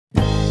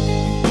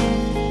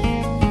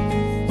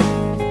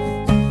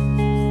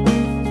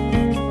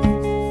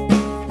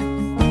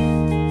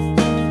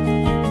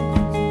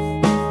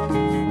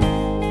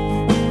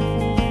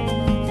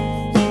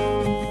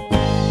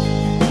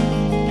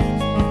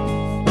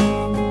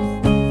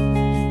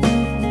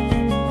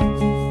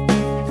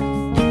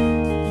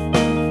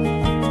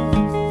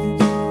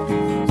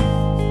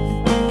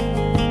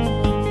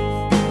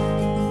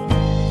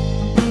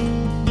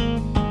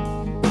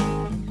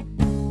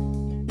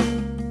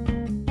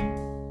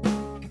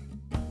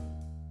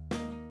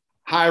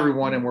Hi,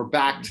 everyone, and we're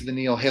back to the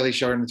Neil Haley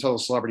Show in the Total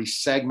Celebrity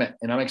segment.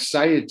 And I'm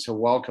excited to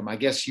welcome, I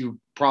guess you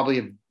probably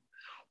have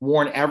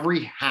worn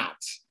every hat,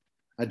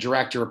 a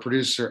director, a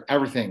producer,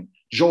 everything.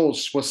 Joel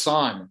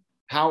Soisson,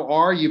 how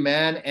are you,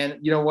 man? And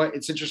you know what?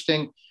 It's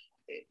interesting.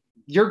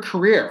 Your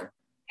career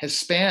has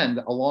spanned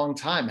a long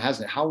time,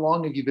 hasn't it? How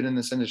long have you been in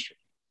this industry?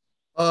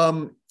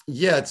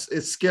 Yeah,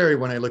 it's scary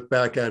when I look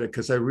back at it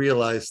because I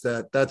realize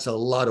that that's a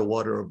lot of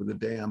water over the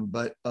dam.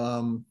 But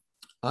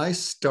I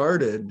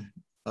started,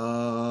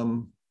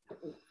 um,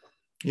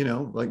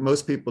 like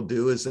most people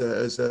do, as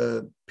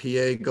a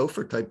PA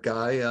gopher type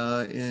guy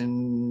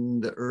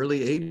in the early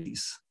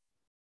 '80s.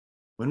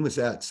 When was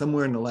that?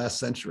 Somewhere in the last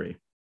century.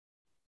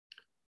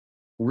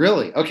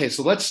 Really? Okay,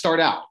 so let's start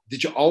out.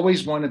 Did you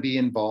always want to be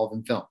involved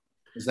in film?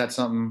 Is that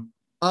something?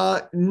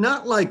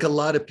 Not like a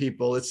lot of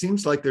people. It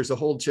seems like there's a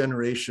whole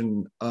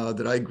generation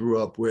that I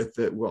grew up with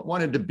that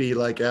wanted to be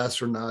like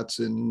astronauts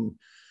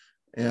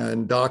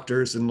and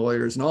doctors and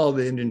lawyers and all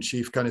the Indian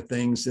chief kind of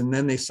things. And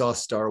then they saw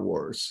Star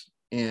Wars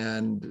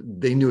and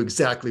they knew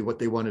exactly what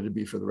they wanted to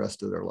be for the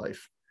rest of their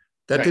life.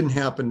 That Right. didn't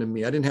happen to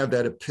me. I didn't have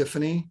that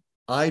epiphany.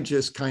 I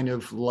just kind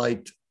of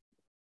liked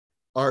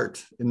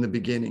art in the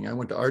beginning. I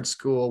went to art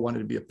school, wanted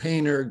to be a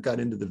painter, got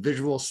into the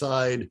visual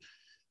side,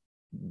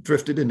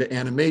 drifted into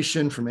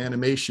animation, from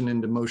animation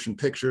into motion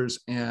pictures.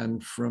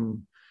 And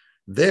from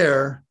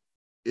there,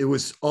 it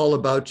was all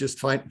about just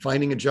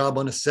finding a job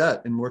on a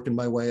set and working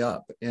my way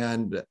up.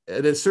 And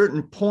at a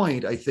certain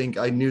point, I think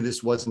I knew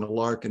this wasn't a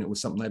lark and it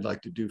was something I'd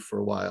like to do for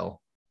a while.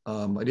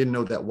 I didn't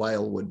know that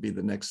while would be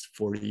the next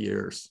 40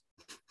 years.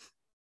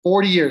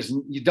 40 years,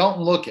 and you don't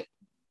look it.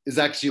 Is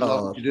that because you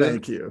love what Oh, you're doing?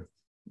 thank you.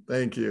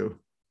 Thank you.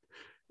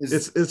 Is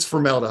It's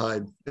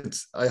formaldehyde.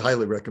 I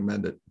highly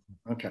recommend it.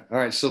 Okay. All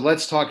right. So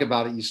let's talk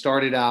about it. You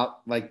started out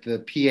like the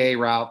PA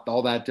route,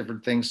 all that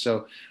different things.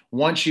 So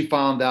once you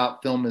found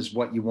out film is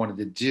what you wanted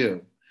to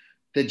do,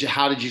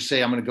 how did you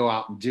say, I'm going to go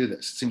out and do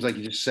this? It seems like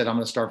you just said, I'm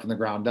going to start from the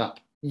ground up.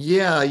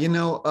 Yeah,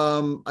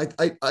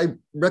 I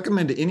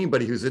recommend to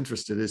anybody who's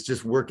interested is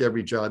just work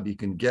every job you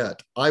can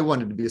get. I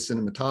wanted to be a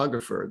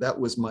cinematographer. That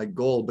was my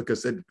goal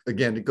because it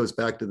goes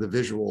back to the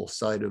visual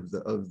side of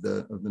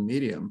the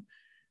medium.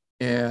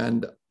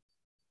 And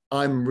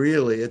I'm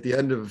really at the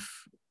end of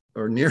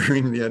or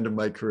nearing the end of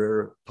my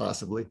career,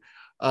 possibly.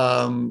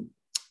 Um,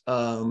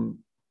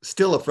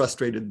 Still a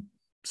frustrated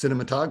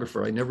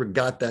cinematographer. I never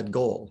got that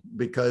goal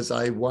because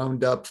I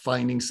wound up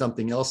finding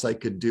something else I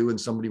could do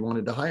and somebody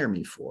wanted to hire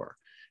me for.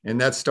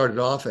 And that started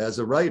off as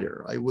a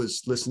writer. I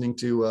was listening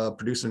to a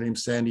producer named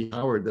Sandy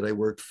Howard that I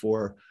worked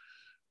for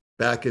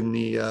back in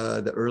the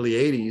early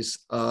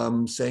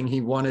 '80s, saying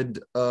he wanted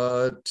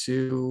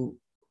to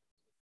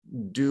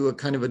do a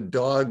kind of a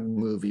dog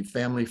movie,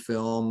 family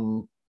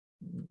film.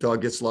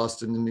 Dog gets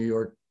lost in the New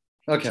York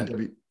Okay.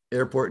 TW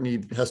airport and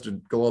he has to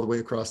go all the way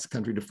across the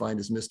country to find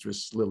his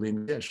mistress,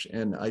 Lillian Gish.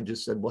 And I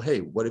just said, well, hey,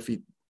 what if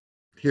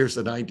here's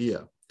an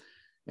idea.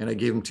 And I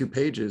gave him 2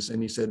 pages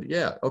and he said,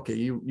 yeah, okay,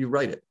 you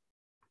write it.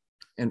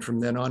 And from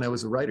then on, I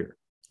was a writer.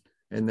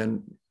 And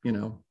then,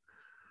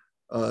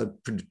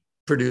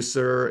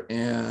 producer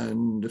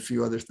and a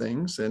few other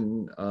things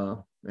and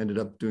ended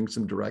up doing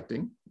some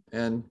directing.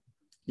 And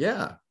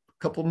yeah, a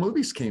couple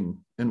movies came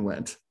and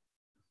went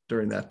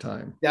during that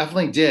time.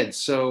 Definitely did.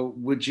 So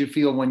would you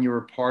feel when you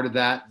were part of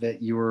that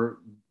that you were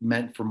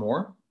meant for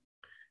more?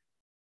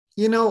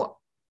 You know,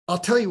 I'll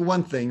tell you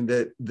one thing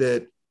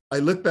that I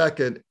look back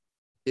at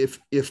if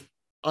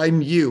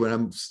I'm you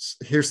and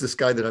here's this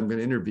guy that I'm going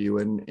to interview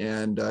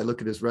and I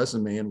look at his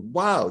resume and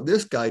wow,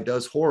 this guy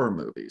does horror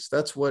movies.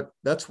 That's what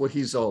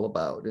he's all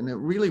about. And it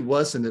really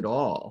wasn't at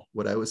all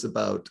what I was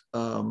about.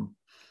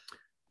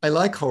 I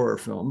like horror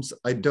films.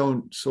 I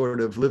don't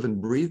sort of live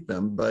and breathe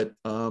them, but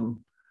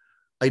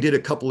I did a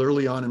couple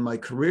early on in my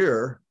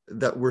career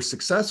that were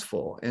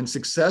successful. And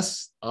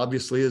success,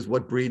 obviously, is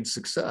what breeds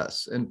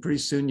success. And pretty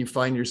soon you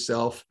find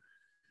yourself,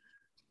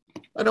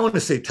 I don't want to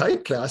say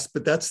typecast,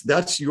 but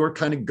that's your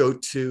kind of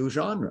go-to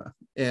genre.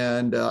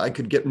 And I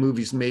could get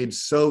movies made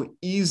so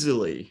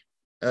easily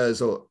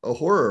as a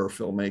horror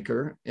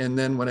filmmaker. And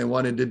then when I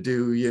wanted to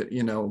do,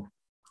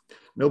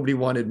 nobody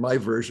wanted my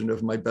version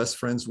of My Best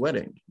Friend's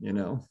Wedding.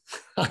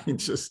 I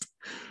just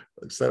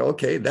said,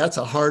 okay, that's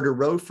a harder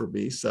road for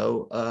me.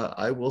 So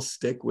I will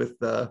stick with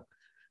the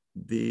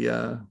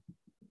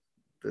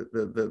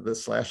the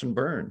slash and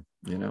burn.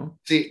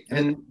 See, And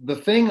and the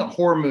thing,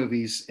 horror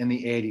movies in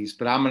the 80s,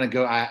 but I'm going to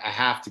go, I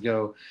have to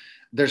go.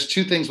 There's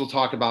two things we'll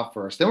talk about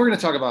first. Then we're going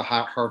to talk about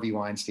Harvey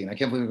Weinstein. I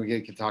can't believe we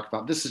get to talk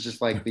about this. Is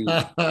just like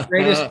the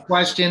greatest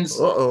questions.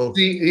 Uh-oh.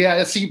 See,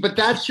 yeah, see, but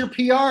that's your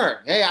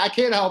PR. Hey, I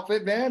can't help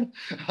it, man.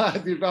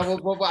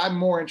 I'm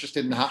more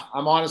interested in.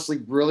 I'm honestly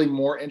really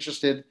more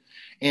interested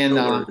in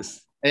No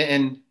worries.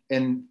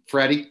 and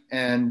Freddie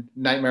and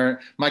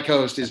Nightmare. My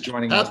co-host is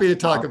joining us Happy to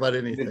talk now, about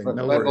anything. but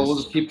No we'll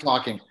worries. just keep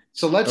talking.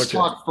 So let's Okay.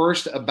 talk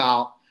first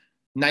about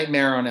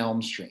Nightmare on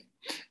Elm Street.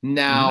 Mhm.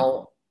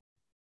 Now,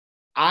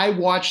 I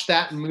watched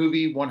that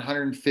movie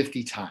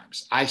 150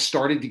 times. I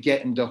started to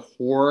get into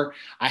horror.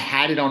 I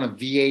had it on a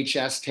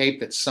VHS tape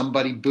that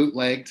somebody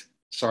bootlegged.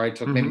 Sorry,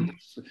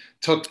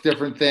 took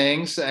different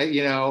things,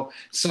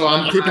 So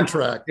I'm keeping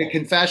track.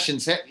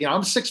 Confessions.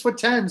 I'm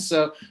 6'10",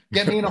 so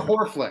get me in a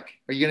horror flick.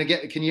 Are you gonna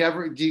get? Can you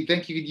ever? Do you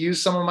think you could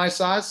use some of my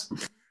size?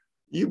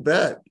 You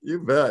bet. You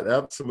bet.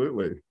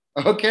 Absolutely.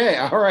 Okay,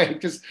 all right.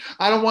 Because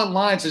I don't want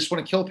lines. I just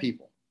want to kill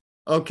people.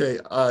 Okay.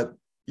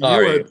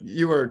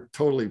 You are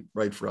totally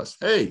right for us.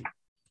 Hey,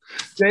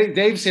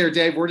 Dave's here.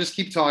 Dave, we're just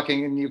keep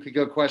talking, and you could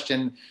go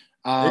question.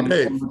 Hey,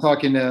 Dave. We're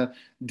talking to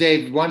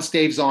Dave. Once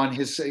Dave's on,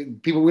 his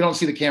people, we don't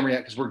see the camera yet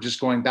because we're just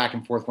going back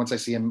and forth. Once I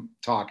see him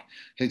talk,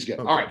 he's good.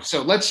 Okay. All right,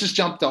 so let's just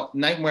jump to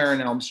Nightmare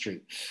on Elm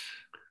Street.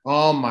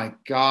 Oh my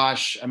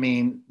gosh! I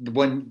mean,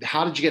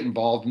 how did you get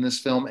involved in this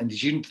film, and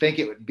did you think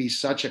it would be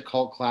such a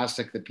cult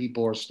classic that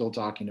people are still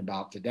talking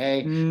about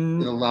today?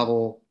 To the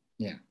level,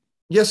 yeah.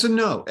 Yes and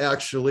no,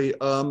 actually.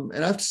 And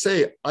I have to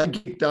say, I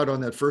geeked out on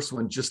that first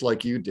one just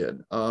like you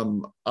did.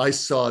 I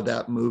saw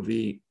that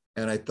movie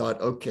and I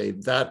thought, okay,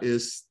 that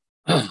is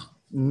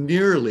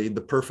nearly the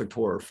perfect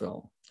horror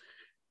film.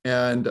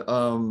 And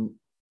when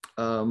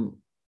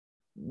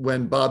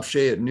Bob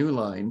Shaye at New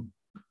Line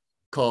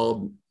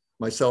called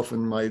myself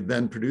and my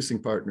then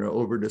producing partner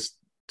over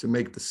to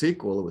make the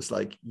sequel, it was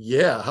like,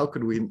 yeah, how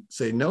could we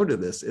say no to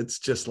this? It's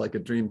just like a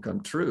dream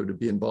come true to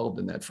be involved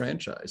in that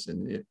franchise.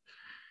 And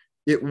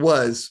it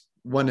was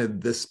one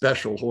of the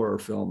special horror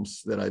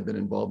films that I've been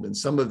involved in.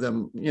 Some of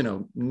them,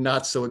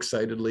 not so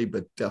excitedly,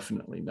 but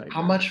definitely Nightmare.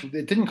 How much?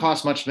 It didn't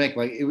cost much to make.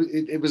 Like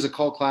it was a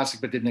cult classic,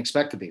 but didn't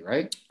expect to be,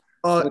 right?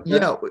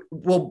 Yeah.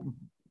 Well,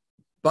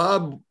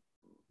 Bob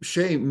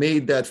Shaye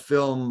made that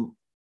film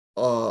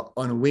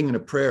on a wing and a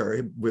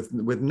prayer with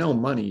no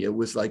money. It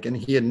was like, and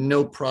he had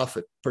no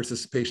profit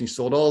participation. He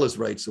sold all his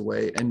rights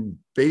away and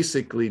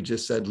basically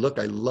just said, look,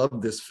 I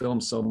love this film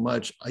so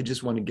much. I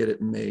just want to get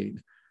it made.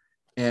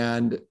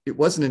 And it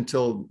wasn't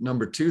until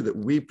number 2 that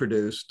we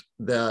produced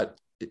that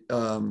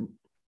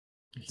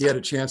he had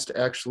a chance to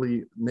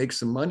actually make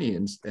some money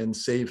and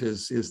save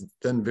his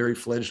then very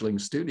fledgling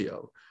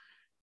studio.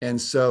 And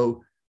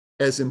so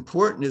as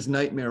important as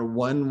Nightmare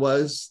 1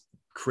 was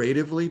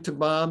creatively to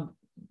Bob,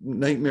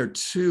 Nightmare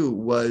 2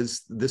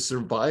 was the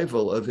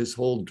survival of his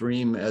whole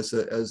dream as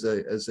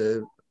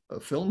a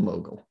film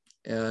mogul.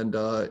 And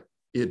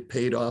it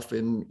paid off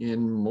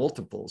in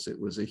multiples. It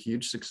was a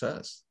huge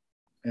success.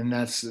 And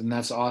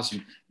that's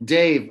awesome.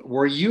 Dave,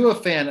 were you a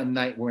fan of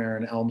Nightmare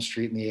on Elm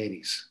Street in the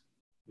 80s?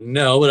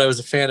 No, but I was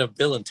a fan of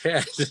Bill and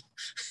Ted.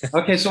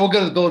 Okay, so we'll go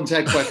to the Bill and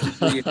Ted question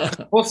for you.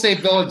 We'll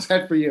save Bill and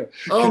Ted for you.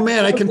 Oh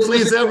man, I can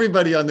please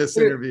everybody on this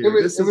interview.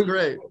 This is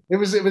great. It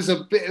was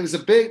a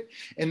bit,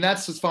 and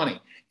that's what's funny.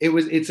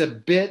 It's a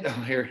bit.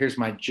 Oh, here's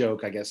my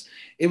joke, I guess.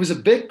 It was a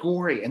bit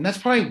gory, and that's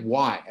probably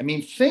why. I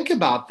mean, think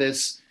about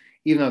this.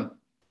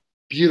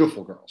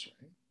 Beautiful girls,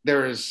 right?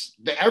 There is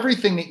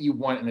everything that you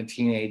want in a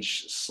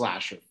teenage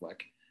slasher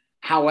flick.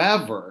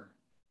 However,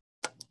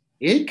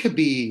 it could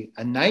be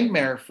a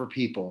nightmare for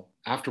people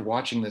after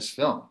watching this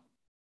film.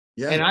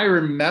 Yeah. And I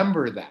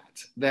remember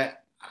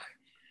that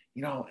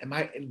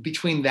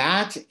between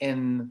that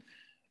and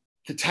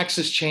the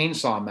Texas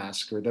Chainsaw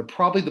Massacre, they're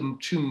probably the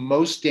 2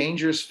 most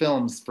dangerous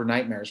films for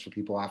nightmares for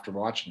people after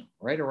watching them,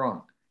 right or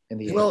wrong?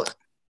 Well,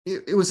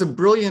 it was a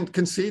brilliant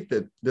conceit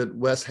that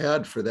Wes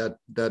had for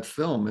that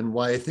film. And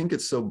why I think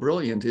it's so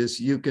brilliant is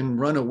you can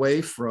run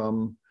away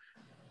from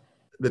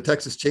the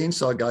Texas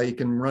Chainsaw guy, you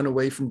can run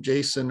away from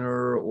Jason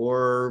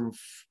or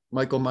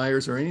Michael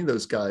Myers or any of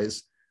those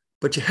guys,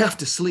 but you have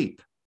to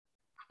sleep.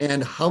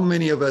 And how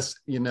many of us,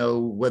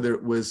 whether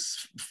it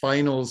was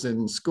finals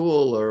in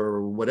school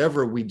or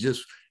whatever, we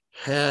just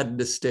had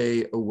to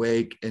stay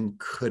awake and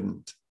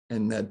couldn't.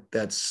 And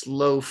that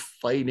slow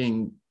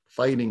fighting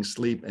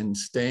sleep and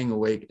staying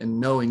awake and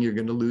knowing you're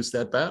going to lose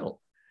that battle.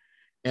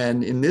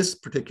 And in this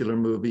particular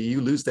movie, you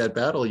lose that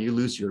battle, you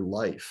lose your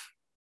life.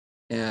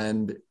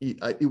 And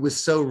it was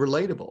so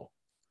relatable,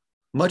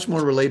 much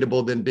more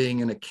relatable than being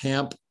in a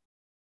camp,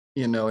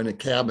 in a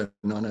cabin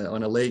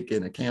on a lake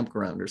in a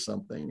campground or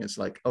something. It's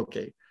like,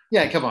 okay.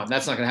 Yeah, come on,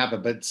 that's not going to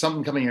happen. But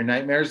something coming in your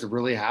nightmares that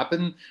really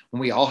happen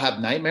when we all have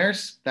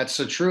nightmares, that's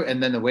so true.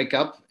 And then to wake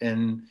up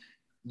and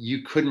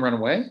you couldn't run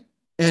away.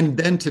 And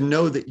then to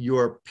know that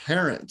your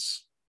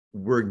parents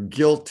were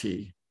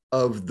guilty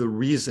of the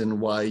reason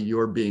why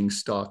you're being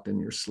stalked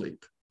in your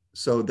sleep.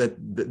 So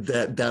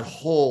that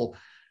whole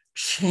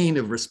chain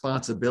of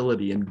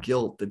responsibility and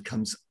guilt that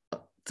comes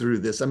through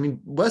this. I mean,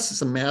 Wes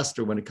is a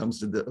master when it comes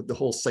to the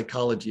whole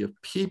psychology of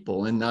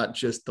people and not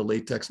just the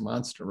latex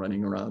monster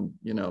running around,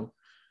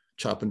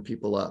 chopping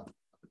people up.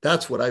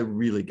 That's what I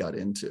really got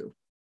into.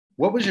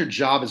 What was your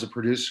job as a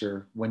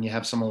producer when you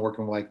have someone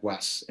working like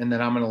Wes? And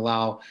then I'm going to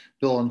allow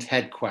Bill and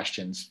Ted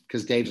questions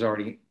because Dave's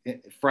already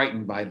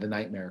frightened by the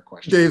nightmare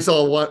question. Dave's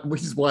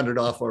he's wandered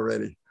off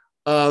already.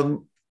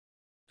 Come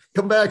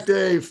back,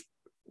 Dave.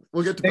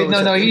 We'll get to Bill.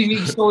 No,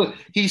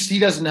 he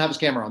doesn't have his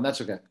camera on.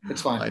 That's okay.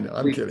 It's fine. I know.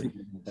 I'm kidding.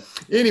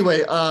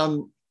 Anyway,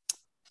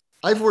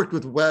 I've worked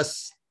with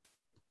Wes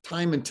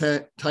time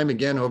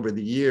again over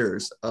the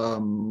years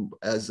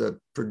as a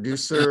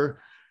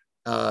producer,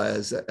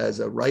 as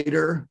a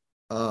writer,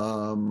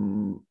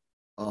 on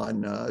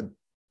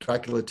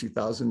Dracula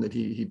 2000 that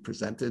he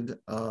presented.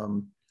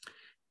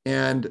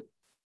 And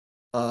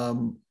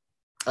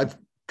I've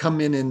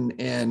come in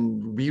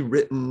and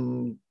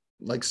rewritten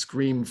like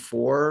Scream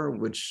 4,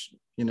 which,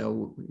 you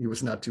know, he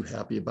was not too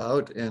happy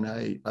about. And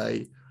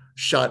I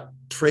shot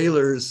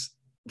trailers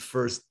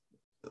for,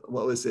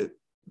 what was it,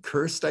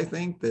 Cursed, I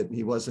think, that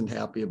he wasn't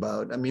happy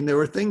about. I mean, there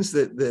were things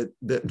that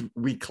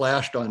we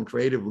clashed on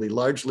creatively,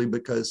 largely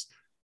because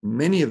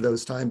many of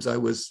those times I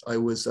was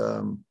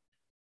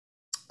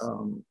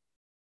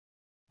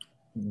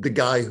the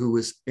guy who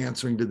was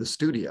answering to the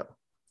studio,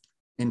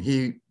 and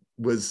he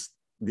was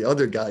the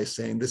other guy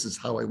saying, this is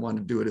how I want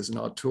to do it as an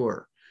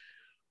auteur.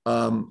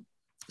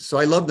 So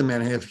I love the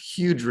man. I have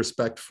huge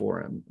respect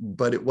for him,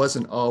 but it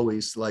wasn't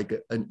always like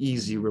an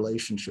easy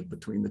relationship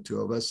between the two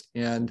of us.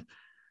 And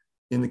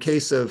in the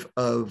case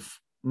of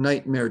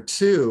Nightmare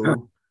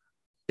 2,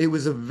 it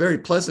was a very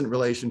pleasant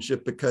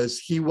relationship because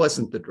he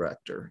wasn't the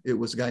director. It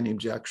was a guy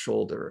named Jack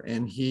Shoulder,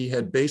 and he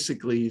had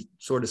basically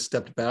sort of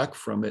stepped back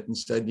from it and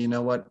said, you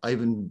know what,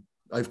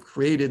 I've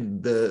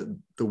created the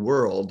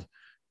world.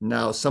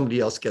 Now somebody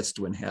else gets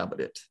to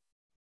inhabit it.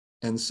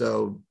 And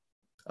so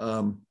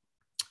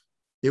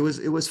it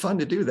was fun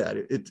to do that.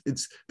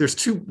 There's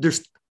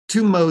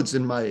two modes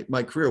in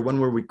my career. One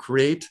where we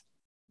create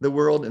the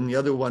world, and the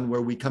other one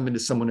where we come into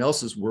someone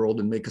else's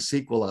world and make a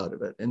sequel out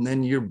of it. And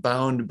then you're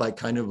bound by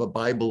kind of a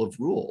Bible of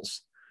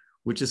rules,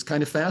 which is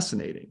kind of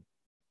fascinating.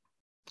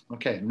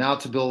 Okay, now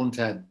to Bill and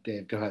Ted.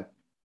 Dave, go ahead.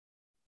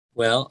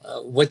 Well,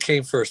 what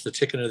came first, the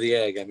chicken or the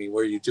egg? I mean,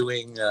 were you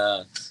doing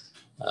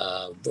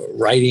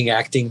writing,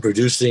 acting,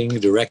 producing,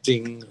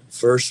 directing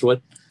first?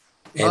 What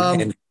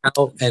and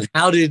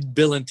how did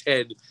Bill and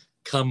Ted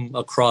come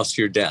across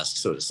your desk,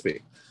 so to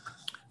speak?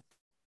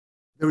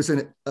 There was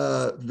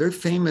a very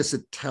famous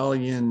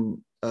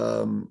Italian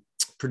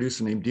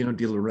producer named Dino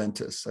De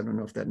Laurentiis. I don't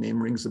know if that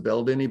name rings a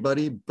bell to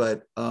anybody,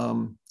 but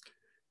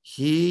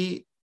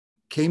he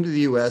came to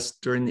the US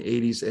during the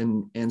 80s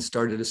and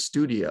started a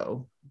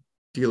studio,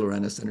 De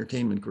Laurentiis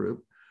Entertainment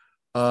Group,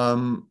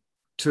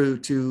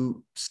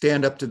 to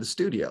stand up to the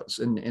studios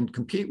and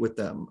compete with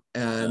them.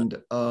 And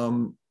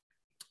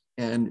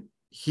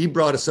he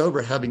brought us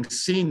over, having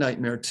seen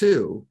Nightmare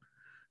 2,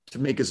 to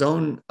make his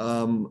own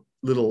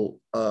little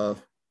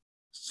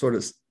sort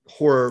of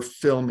horror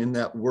film in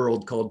that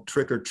world called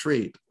Trick or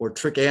Treat, or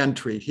Trick and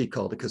Treat, he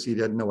called it, because he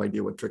had no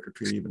idea what Trick or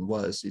Treat even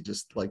was. He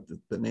just liked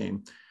the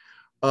name.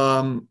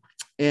 So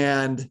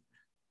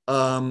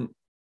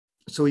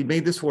he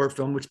made this horror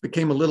film, which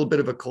became a little bit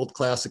of a cult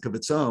classic of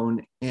its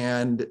own.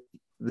 And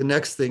the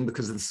next thing,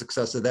 because of the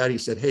success of that, he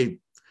said, hey,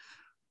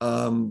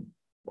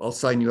 I'll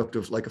sign you up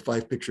to like a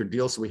 5-picture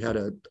deal. So we had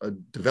a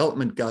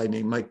development guy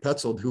named Mike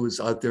Petzold who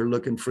was out there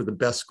looking for the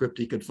best script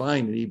he could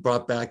find. And he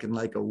brought back in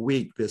like a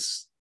week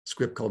this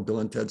script called Bill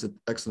and Ted's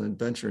Excellent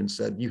Adventure and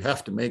said, you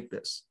have to make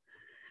this.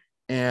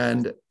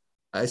 And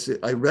I said,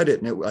 I read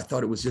it and I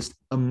thought it was just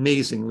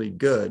amazingly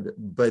good,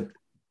 but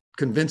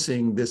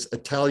convincing this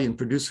Italian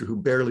producer who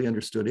barely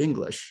understood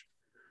English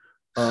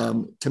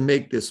to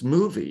make this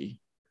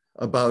movie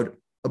about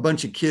a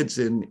bunch of kids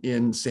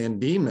in San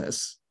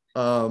Dimas,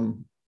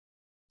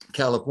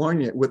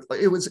 California,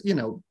 it was, you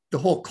know, the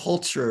whole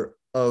culture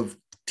of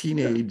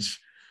teenage,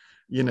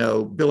 you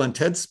know, Bill and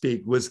Ted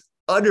speak was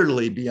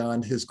utterly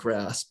beyond his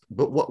grasp.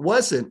 But what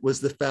wasn't was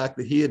the fact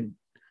that he had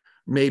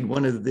made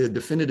one of the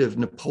definitive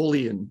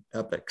Napoleon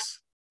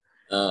epics.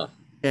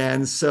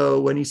 And so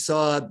when he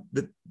saw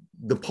that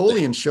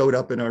Napoleon showed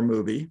up in our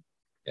movie,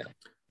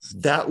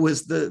 that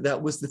was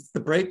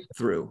the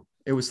breakthrough.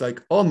 It was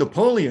like, oh,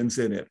 Napoleon's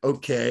in it.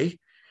 Okay.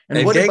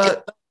 And what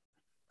about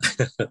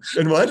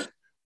and what?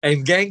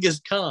 And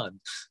Genghis Khan.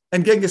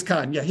 And Genghis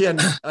Khan, yeah,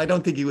 I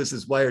don't think he was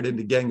as wired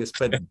into Genghis,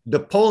 but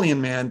Napoleon,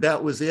 man,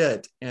 that was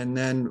it. And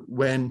then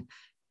when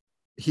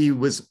he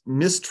was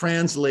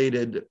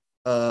mistranslated,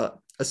 a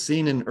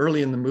scene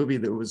early in the movie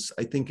that was,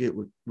 I think it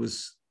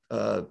was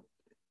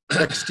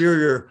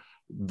exterior,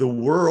 the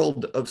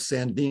world of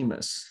San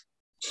Dimas.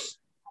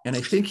 And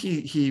I think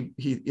he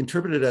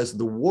interpreted it as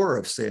the War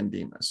of San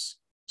Dimas.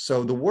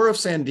 So the War of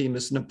San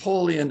Dimas,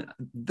 Napoleon,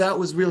 that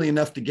was really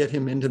enough to get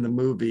him into the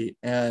movie.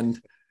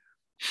 And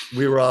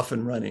we were off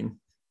and running.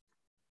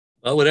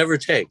 Well, whatever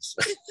it takes.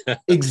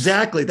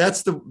 Exactly.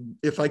 That's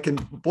if I can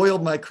boil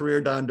my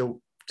career down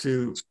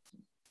to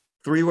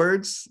 3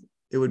 words,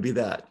 it would be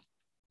that.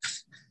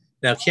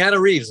 Now,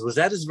 Keanu Reeves, was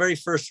that his very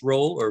first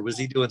role or was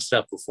he doing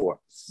stuff before?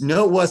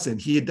 No, it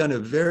wasn't. He had done a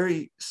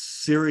very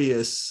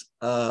serious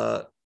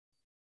and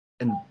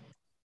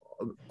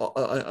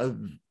a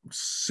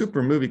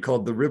super movie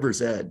called The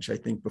River's Edge, I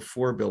think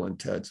before Bill and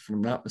Ted's, if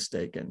I'm not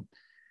mistaken.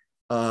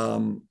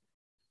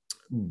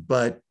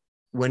 But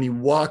when he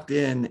walked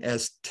in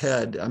as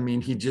Ted, I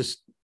mean,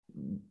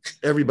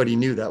 everybody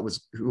knew that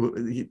was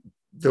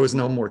there was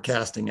no more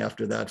casting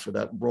after that for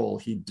that role.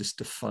 He just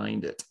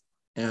defined it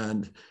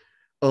and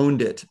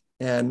owned it,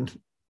 and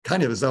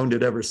kind of has owned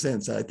it ever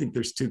since. I think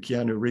there's 2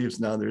 Keanu Reeves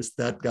now. There's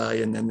that guy,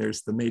 and then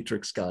there's the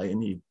Matrix guy,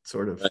 and he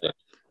sort of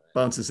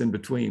bounces in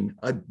between.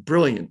 A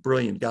brilliant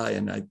guy,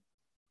 and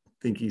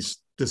think he's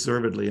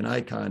deservedly an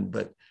icon.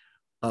 But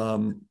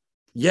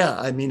yeah,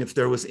 I mean, if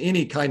there was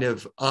any kind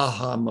of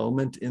aha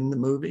moment in the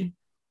movie,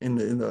 in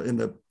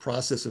the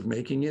process of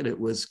making it, it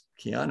was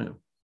Keanu.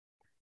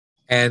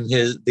 And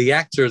the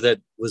actor that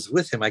was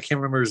with him, I can't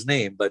remember his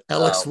name, but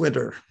Alex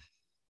Winter.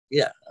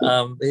 Yeah,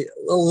 a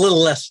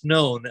little less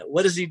known.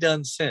 What has he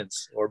done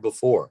since or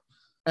before?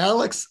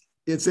 Alex,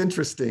 it's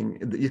interesting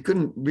that you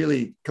couldn't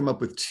really come up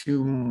with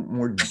two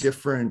more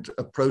different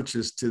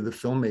approaches to the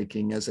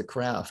filmmaking as a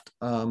craft.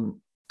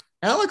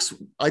 Alex,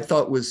 I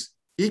thought, was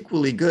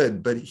equally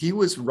good, but he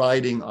was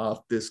riding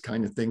off this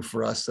kind of thing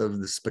for us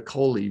of the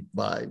Spicoli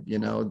vibe, you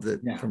know,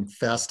 from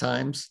Fast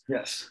Times.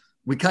 Yes.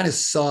 We kind of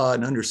saw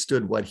and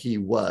understood what he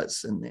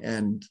was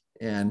and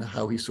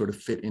how he sort of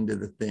fit into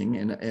the thing.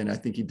 And I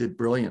think he did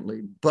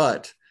brilliantly.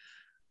 But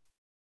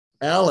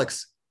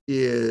Alex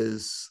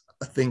is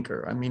a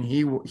thinker. I mean,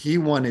 he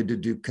wanted to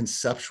do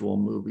conceptual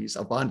movies,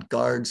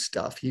 avant-garde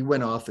stuff. He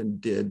went off and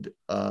did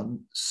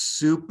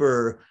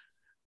super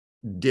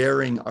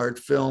daring art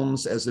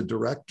films as a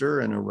director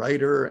and a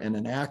writer and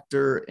an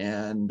actor,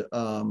 and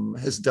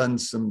has done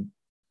some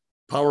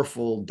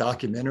powerful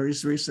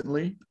documentaries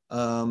recently.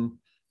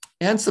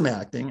 And some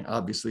acting,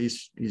 obviously.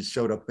 He's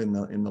showed up in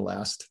the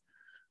last,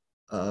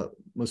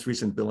 most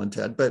recent Bill and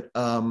Ted. But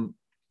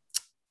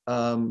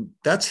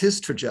that's his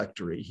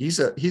trajectory. He's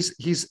a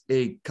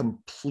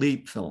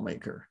complete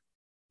filmmaker.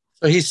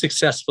 So he's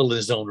successful in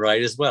his own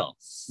right as well.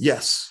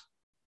 Yes,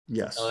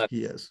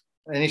 he is.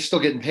 And he's still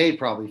getting paid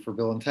probably for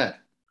Bill and Ted.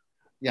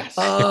 Yes.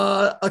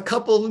 A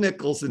couple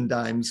nickels and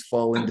dimes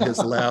fall into his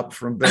lap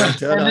from Bill and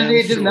Ted. And then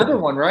they did another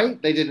one,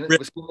 right? They did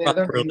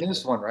the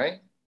newest one, right?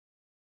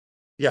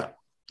 Yeah.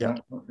 Yeah.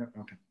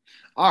 Okay.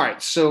 All right.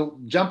 So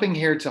jumping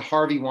here to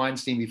Harvey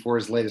Weinstein before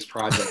his latest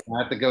project, I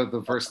have to go to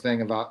the first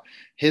thing about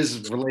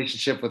his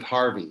relationship with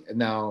Harvey. And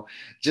now,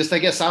 I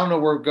guess I don't know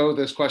where to go with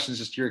those questions.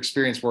 Just your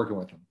experience working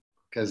with him,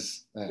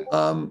 because.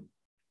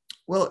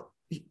 Well,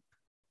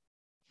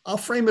 I'll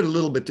frame it a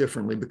little bit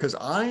differently, because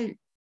I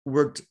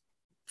worked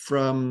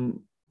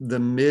from the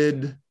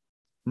mid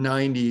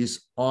 90s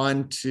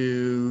on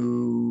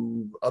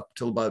to up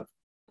till about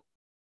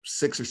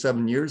 6 or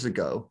 7 years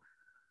ago.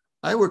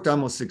 I worked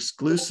almost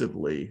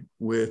exclusively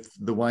with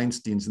the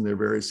Weinsteins in their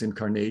various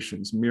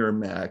incarnations,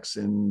 Miramax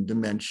and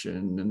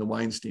Dimension and the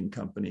Weinstein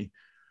Company.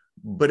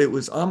 But it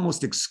was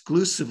almost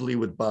exclusively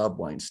with Bob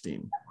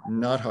Weinstein,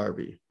 not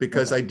Harvey,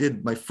 because I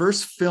did my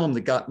first film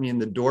that got me in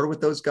the door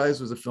with those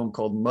guys was a film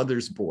called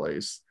Mother's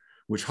Boys,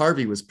 which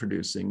Harvey was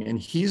producing. And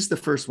he's the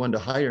first one to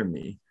hire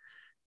me.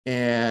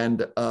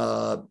 And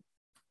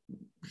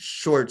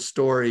short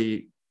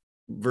story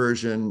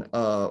version,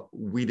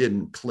 we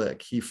didn't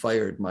click. He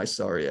fired my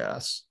sorry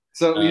ass.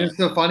 So it's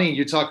so funny.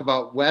 You talk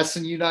about Wes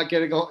and you not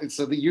getting on.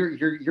 So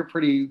you're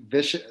pretty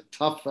vicious,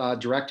 tough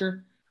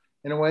director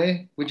in a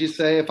way. Would you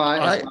say?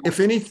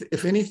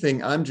 If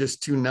anything, I'm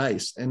just too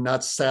nice and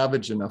not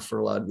savage enough for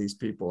a lot of these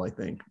people. I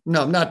think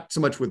no, not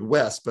so much with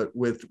Wes, but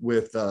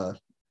with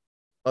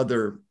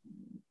other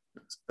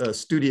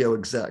studio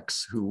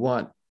execs who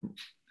want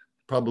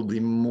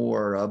probably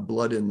more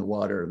blood in the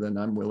water than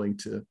I'm willing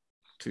to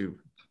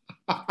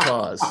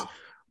cause.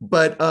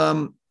 But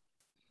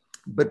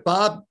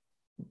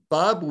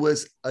Bob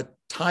was a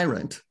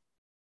tyrant,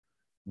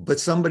 but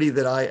somebody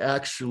that I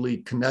actually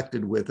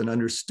connected with and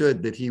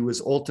understood that he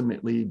was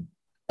ultimately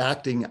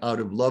acting out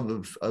of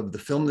love of the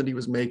film that he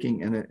was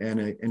making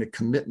and a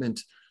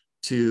commitment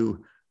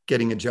to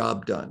getting a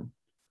job done.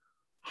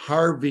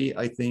 Harvey,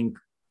 I think,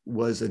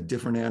 was a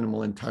different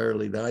animal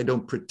entirely that I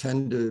don't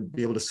pretend to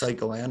be able to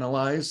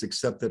psychoanalyze,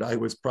 except that I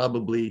was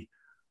probably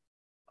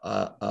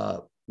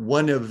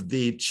one of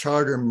the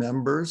charter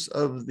members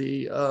of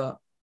the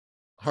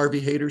Harvey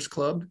Haters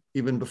Club,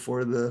 even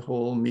before the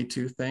whole Me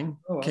Too thing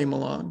came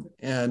along.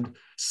 And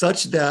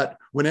such that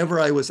whenever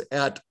I was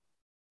at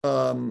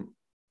the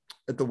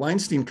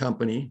Weinstein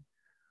Company,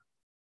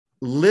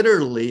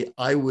 literally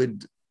I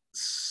would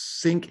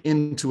sink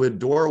into a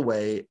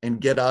doorway and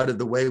get out of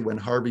the way when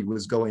Harvey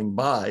was going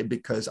by,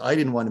 because I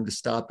didn't want him to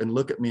stop and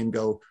look at me and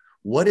go,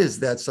 "What is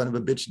that son of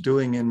a bitch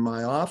doing in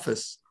my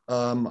office?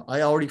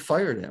 I already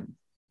fired him."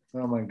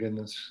 Oh my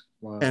goodness.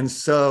 Wow. And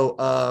so,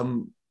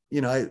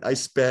 I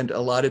spent a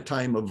lot of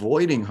time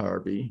avoiding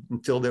Harvey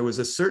until there was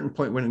a certain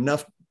point when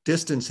enough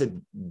distance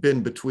had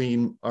been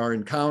between our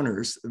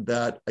encounters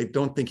that I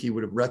don't think he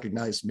would have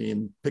recognized me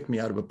and picked me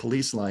out of a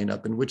police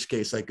lineup, in which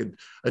case I could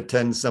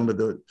attend some of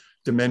the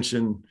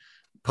Dimension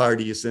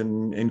parties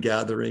and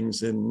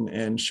gatherings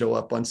and show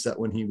up on set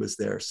when he was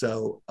there.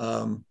 So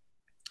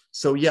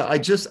yeah, I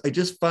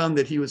just found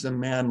that he was a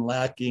man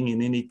lacking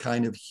in any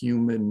kind of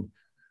human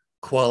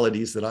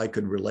qualities that I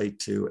could relate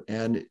to.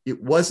 And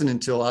it wasn't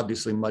until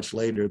obviously much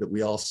later that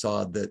we all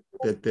saw that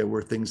there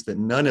were things that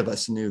none of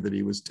us knew that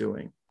he was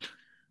doing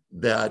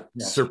that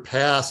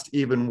surpassed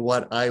even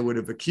what I would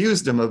have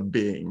accused him of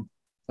being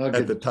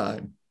at the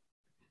time.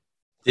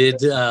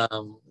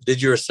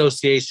 Did your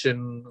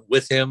association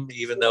with him,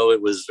 even though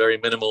it was very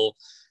minimal,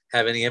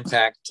 have any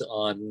impact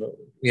on,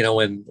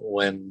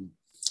 when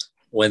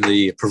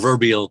the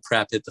proverbial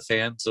crap hit the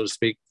fan, so to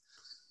speak?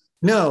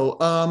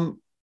 No,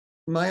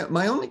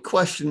 my only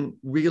question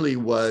really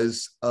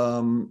was,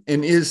 and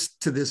is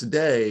to this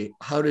day,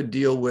 how to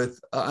deal with.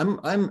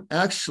 I'm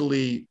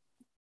actually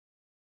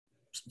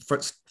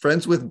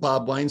friends with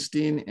Bob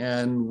Weinstein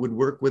and would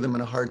work with him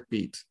in a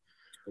heartbeat.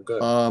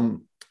 Okay.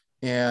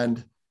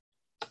 And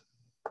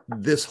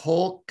this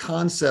whole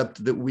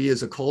concept that we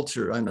as a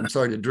culture, I'm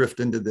sorry to drift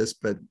into this,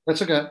 but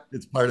that's okay.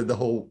 It's part of the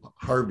whole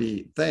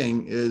Harvey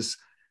thing, is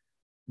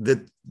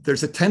that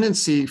there's a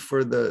tendency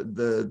for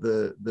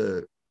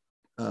the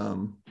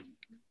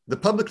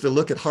public to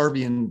look at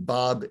Harvey and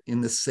Bob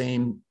in the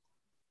same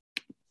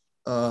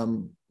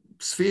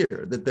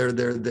sphere, that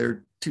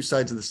they're two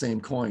sides of the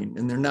same coin,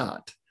 and they're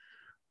not.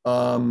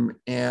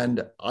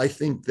 And I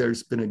think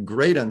there's been a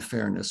great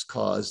unfairness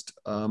caused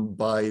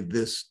by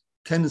this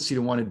tendency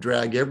to want to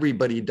drag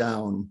everybody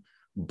down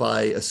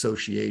by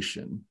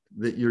association,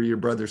 that you're your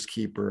brother's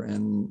keeper,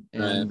 and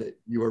that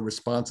you are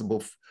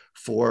responsible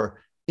for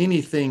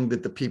anything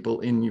that the people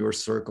in your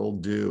circle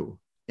do.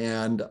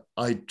 And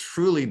I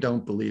truly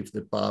don't believe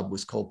that Bob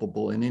was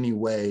culpable in any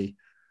way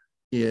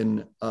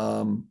in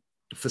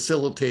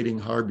facilitating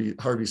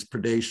Harvey's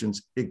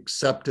predations,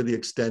 except to the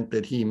extent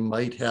that he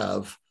might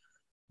have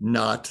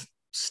not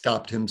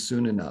stopped him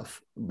soon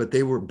enough. But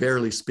they were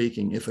barely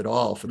speaking, if at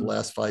all, for the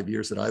last 5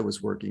 years that I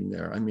was working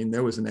there. I mean,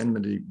 there was an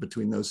enmity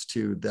between those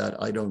two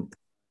that I don't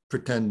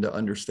pretend to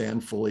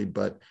understand fully,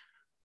 but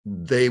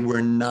they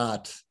were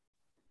not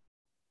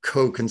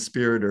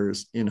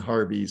co-conspirators in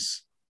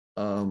Harvey's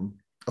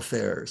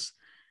affairs.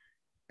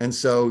 And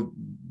so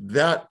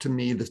that, to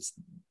me,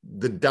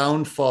 the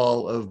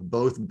downfall of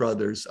both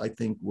brothers, I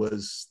think,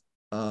 was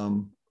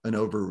an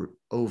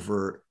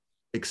over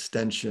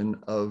extension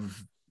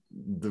of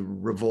the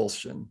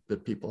revulsion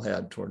that people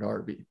had toward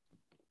Harvey.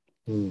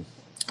 All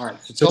right,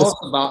 so tell us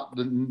about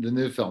the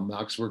new film now,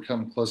 because we're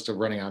coming close to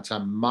running out of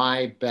time.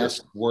 My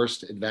Best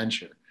Worst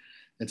Adventure.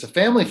 It's a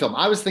family film.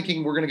 I was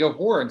thinking we're going to go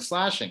horror and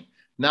slashing.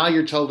 Now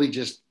you're totally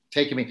just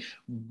taking me.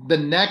 The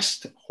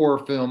next horror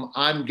film,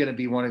 I'm going to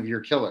be one of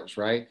your killers,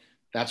 right?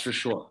 That's for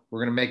sure.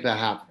 We're going to make that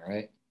happen,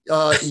 right?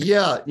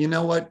 Yeah, you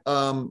know what?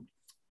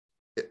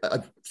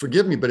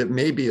 Forgive me, but it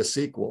may be a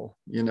sequel,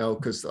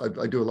 because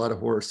I do a lot of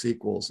horror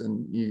sequels,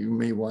 and you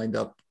may wind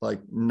up like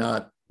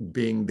not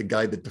being the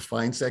guy that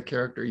defines that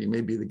character. You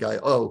may be the guy,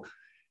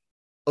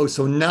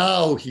 so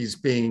now he's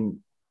being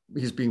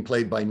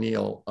played by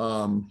Neil,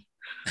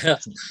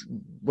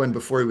 when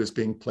before he was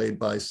being played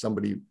by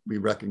somebody we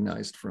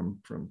recognized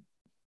from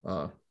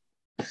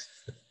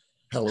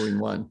Halloween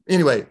 1.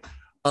 Anyway,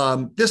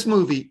 this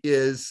movie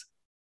is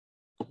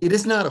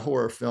not a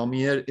horror film,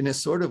 yet in a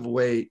sort of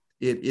way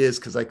it is,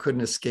 because I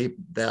couldn't escape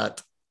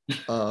that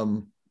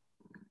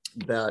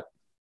that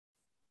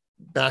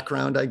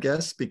background, I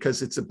guess,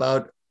 because it's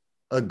about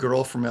a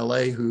girl from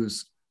LA who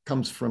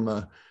comes from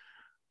a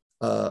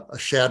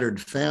shattered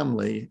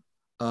family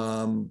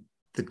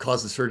that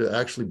causes her to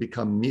actually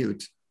become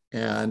mute,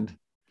 and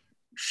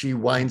she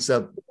winds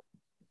up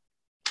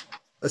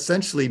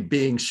essentially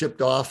being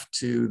shipped off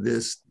to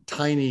this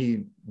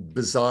tiny,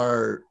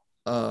 bizarre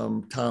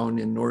town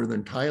in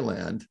northern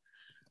Thailand,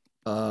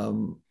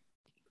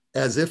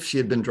 as if she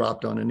had been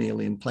dropped on an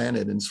alien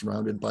planet and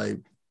surrounded by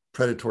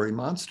predatory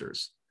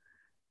monsters.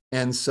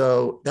 And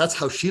so that's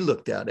how she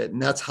looked at it.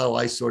 And that's how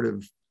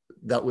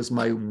that was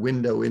my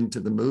window into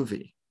the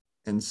movie.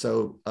 And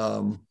so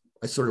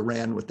I sort of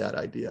ran with that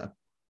idea.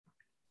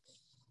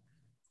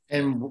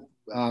 And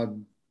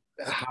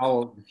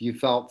how you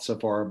felt so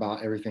far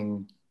about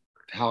everything,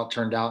 how it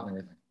turned out and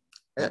everything?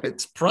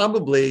 It's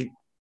probably,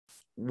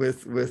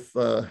 with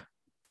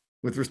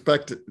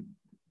respect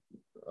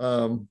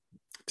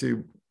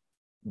to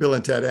Bill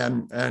and Ted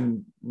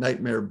and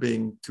Nightmare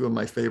being two of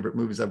my favorite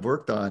movies I've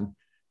worked on,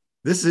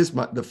 this is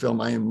the film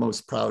I am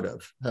most proud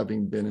of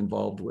having been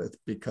involved with,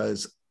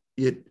 because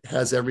it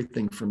has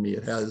everything for me.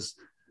 It has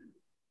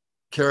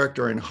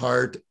character and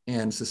heart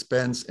and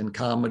suspense and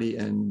comedy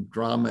and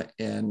drama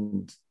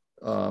and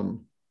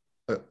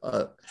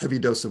a heavy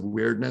dose of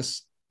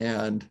weirdness,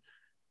 and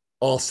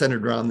all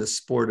centered around this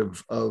sport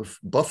of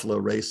buffalo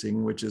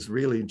racing, which is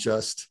really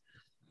just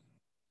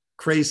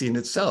crazy in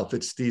itself.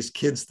 It's these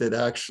kids that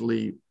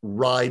actually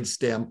ride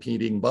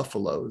stampeding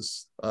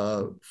buffaloes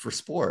for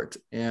sport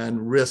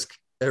and risk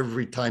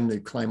every time they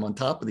climb on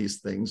top of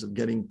these things of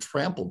getting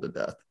trampled to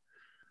death.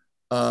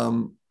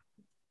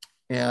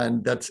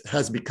 And that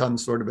has become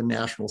sort of a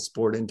national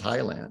sport in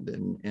Thailand.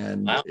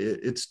 And wow.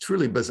 It's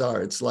truly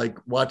bizarre. It's like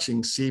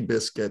watching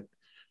Seabiscuit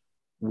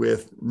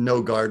with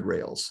no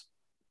guardrails.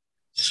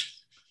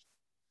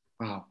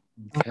 Wow.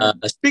 Okay.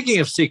 Speaking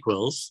of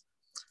sequels,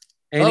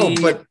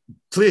 but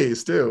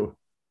please do.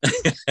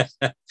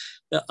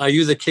 Are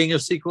you the king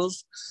of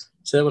sequels?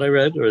 Is that what I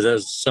read, or is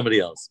that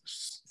somebody else?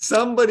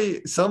 Somebody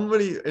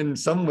in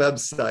some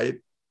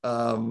website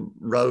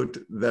wrote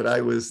that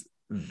I was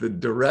the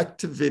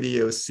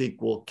direct-to-video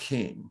sequel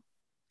king,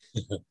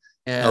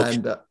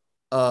 and okay.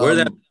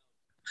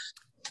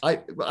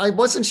 I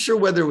wasn't sure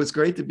whether it was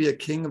great to be a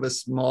king of a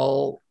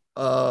small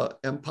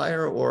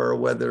empire, or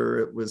whether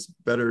it was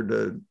better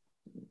to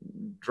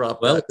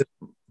drop Well, that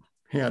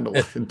handle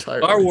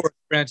entirely. Star Wars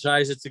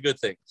franchise, it's a good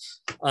thing.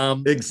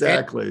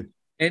 Exactly.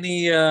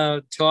 Any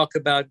talk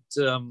about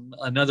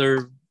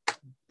another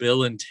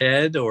Bill and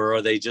Ted, or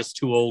are they just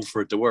too old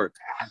for it to work?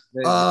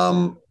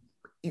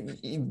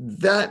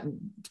 That,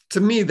 to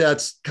me,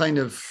 that's kind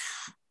of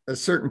a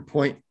certain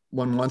point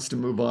one wants to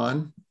move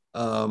on.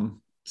 And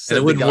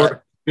it wouldn't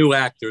work. New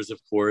actors, of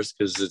course,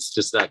 because it's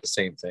just not the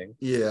same thing.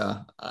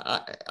 Yeah,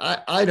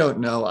 I don't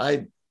know.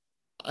 I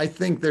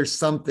think there's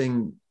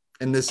something,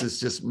 and this is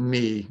just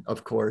me,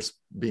 of course,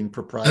 being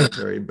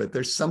proprietary, but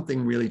there's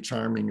something really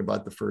charming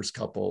about the first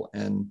couple,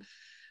 and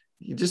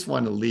you just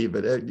want to leave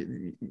it.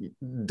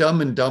 Dumb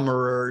and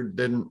Dumberer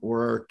didn't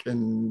work,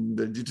 and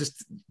you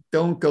just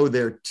don't go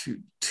there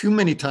too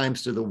many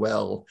times to the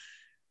well.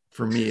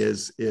 For me,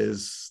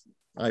 is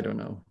I don't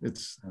know.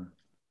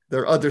 There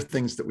are other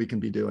things that we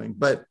can be doing,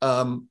 but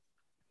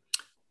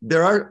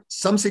there are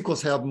some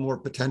sequels have more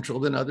potential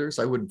than others.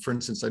 I would, for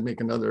instance, I'd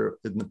make another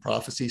in the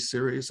Prophecy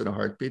series in a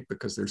heartbeat,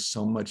 because there's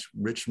so much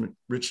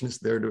richness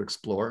there to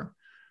explore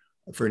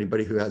for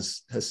anybody who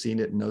has seen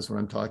it and knows what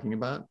I'm talking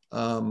about.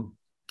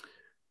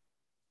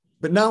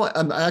 But now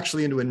I'm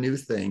actually into a new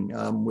thing,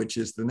 which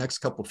is the next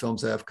couple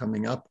films I have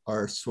coming up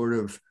are sort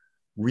of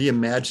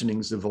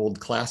reimaginings of old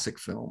classic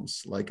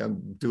films. Like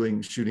I'm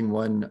shooting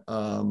one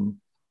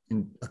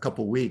in a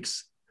couple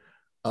weeks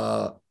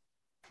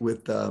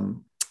with Danny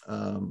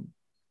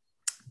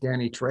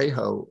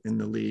Trejo in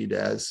the lead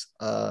as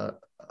a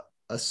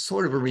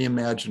sort of a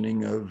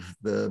reimagining of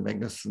the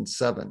Magnificent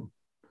Seven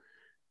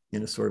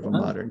in a sort of a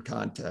modern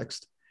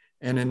context.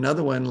 And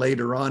another one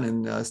later on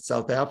in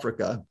South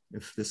Africa,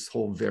 if this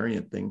whole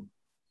variant thing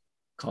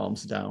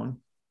calms down,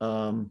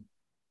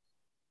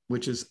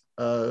 which is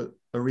a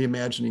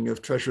reimagining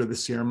of Treasure of the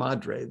Sierra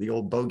Madre, the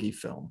old Bogey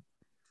film.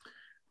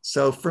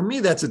 So for me,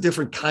 that's a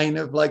different kind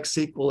of like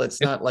sequel.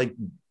 It's not like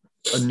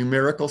a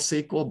numerical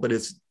sequel, but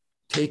it's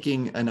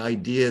taking an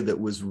idea that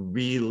was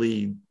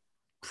really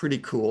pretty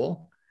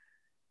cool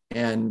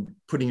and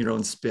putting your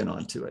own spin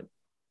onto it.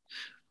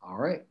 All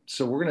right.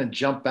 So we're going to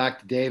jump back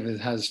to Dave. It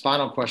has his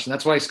final question.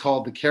 That's why he's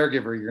called the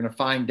caregiver. You're going to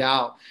find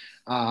out,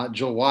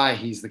 Joel, why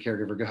he's the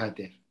caregiver. Go ahead,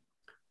 Dave.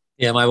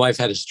 Yeah, my wife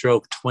had a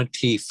stroke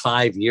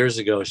 25 years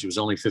ago. She was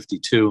only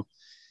 52.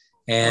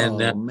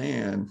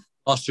 And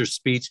lost her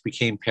speech,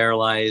 became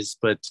paralyzed.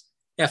 But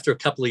after a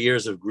couple of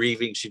years of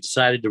grieving, she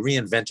decided to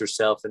reinvent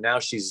herself. And now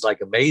she's like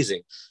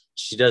amazing.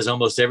 She does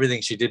almost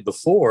everything she did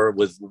before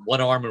with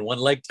one arm and one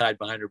leg tied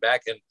behind her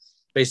back and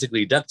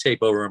basically duct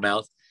tape over her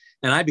mouth.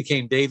 And I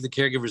became Dave, the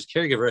caregiver's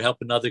caregiver,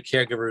 helping other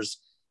caregivers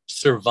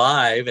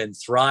survive and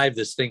thrive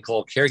this thing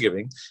called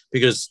caregiving,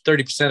 because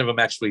 30% of them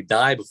actually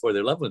die before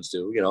their loved ones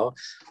do. You know,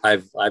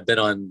 I've been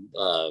on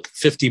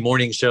 50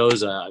 morning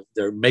shows.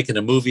 They're making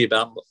a movie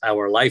about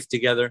our life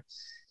together.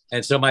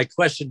 And so my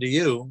question to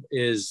you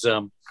is,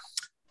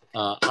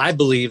 I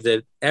believe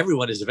that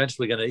everyone is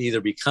eventually going to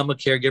either become a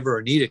caregiver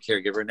or need a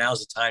caregiver.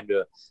 Now's the time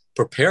to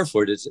prepare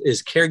for it.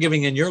 Is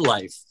caregiving in your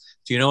life?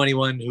 Do you know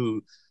anyone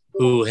who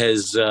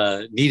has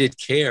needed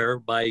care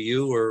by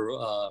you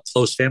or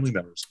close family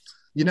members?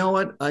 You know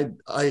what?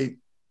 I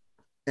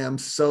am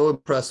so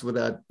impressed with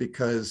that,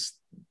 because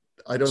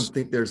I don't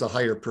think there's a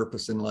higher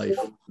purpose in life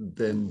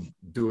than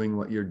doing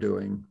what you're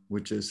doing,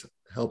 which is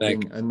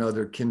helping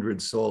another kindred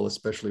soul,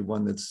 especially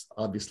one that's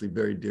obviously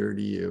very dear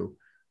to you,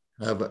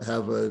 have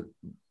a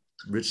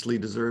richly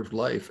deserved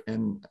life.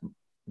 And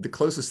the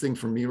closest thing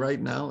for me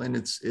right now, and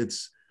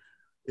it's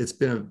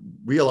been a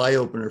real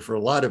eye-opener for a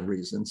lot of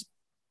reasons,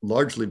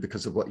 largely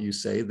because of what you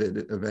say,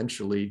 that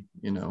eventually,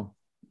 you know,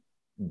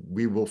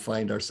 we will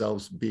find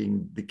ourselves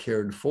being the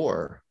cared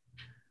for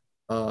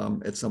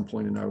at some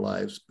point in our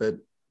lives. But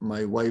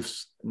my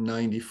wife's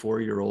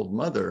 94-year-old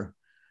mother,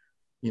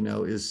 you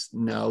know, is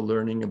now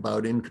learning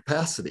about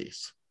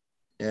incapacities.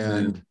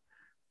 And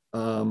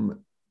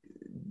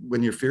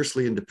when you're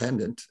fiercely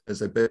independent,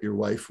 as I bet your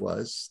wife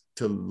was,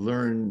 to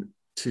learn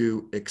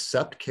to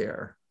accept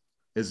care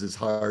is as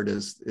hard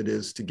as it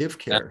is to give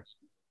care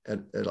at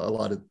a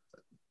lot of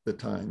the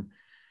time.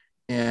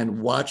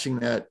 And watching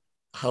that,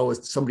 how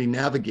somebody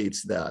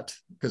navigates that,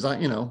 because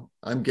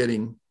I'm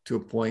getting to a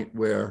point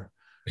where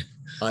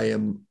I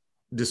am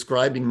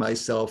describing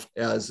myself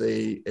as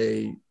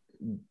a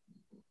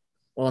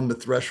on the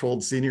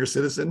threshold senior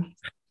citizen,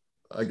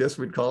 I guess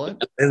we'd call it.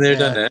 And they've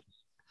done that.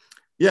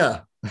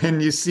 Yeah.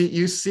 And you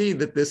see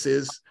that this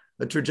is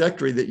a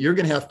trajectory that you're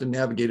going to have to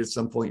navigate at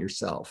some point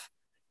yourself.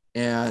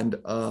 And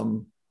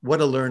what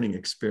a learning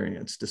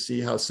experience to see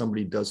how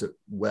somebody does it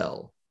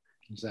well.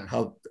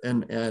 Exactly.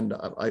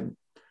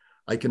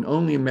 I can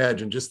only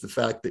imagine just the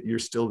fact that you're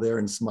still there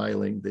and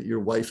smiling, that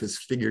your wife has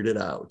figured it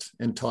out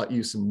and taught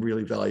you some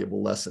really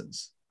valuable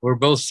lessons. We're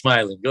both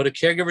smiling. Go to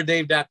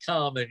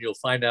caregiverdave.com and you'll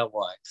find out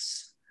why.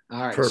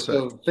 All right. Perfect.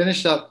 So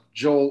finish up,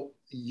 Joel.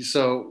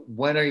 So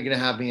when are you going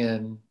to have me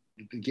in?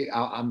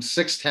 I'm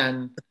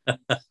 6'10",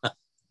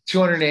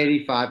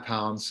 285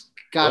 pounds.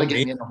 Got to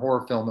get me in a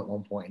horror film at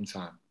one point in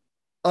time.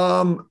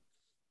 Do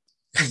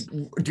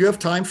you have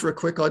time for a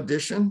quick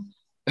audition?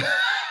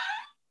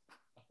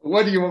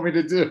 What do you want me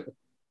to do?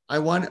 I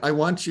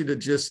want you to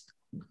just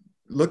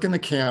look in the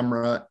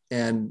camera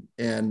and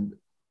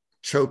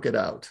choke it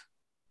out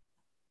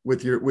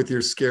with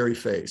your scary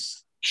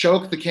face.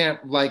 Choke the camera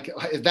like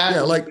that.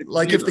 Yeah,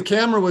 like if the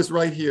camera was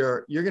right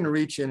here, you're going to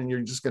reach in and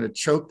you're just going to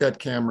choke that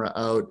camera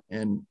out,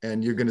 and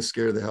you're going to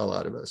scare the hell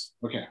out of us.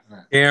 Okay. All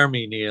right. Scare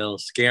me, Neil.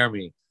 Scare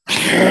me.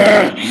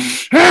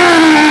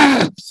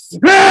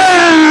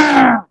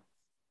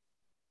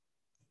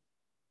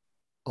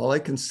 All I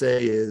can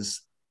say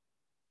is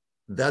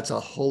that's a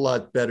whole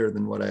lot better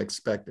than what I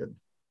expected.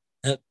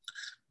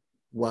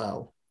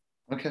 Wow.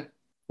 Okay.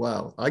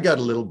 Wow. I got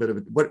a little bit of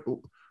it. What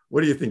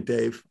do you think,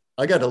 Dave?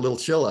 I got a little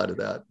chill out of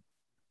that.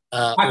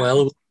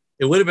 Well,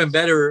 it would have been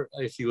better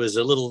if he was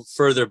a little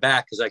further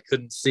back, because I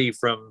couldn't see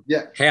from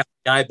half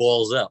the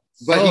eyeballs up.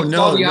 But he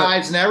saw the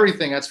eyes and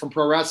everything. That's from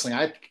pro wrestling.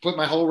 I put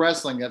my whole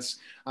wrestling. I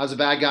was a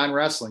bad guy in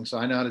wrestling, so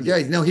I know how to do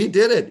it. No, he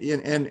did it.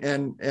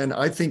 And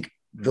I think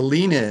the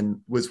lean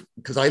in was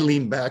because I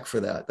leaned back for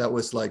that. That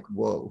was like,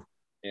 whoa.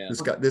 Yeah.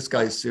 This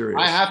guy's serious.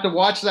 I have to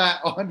watch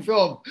that on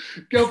film.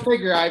 Go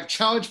figure. I've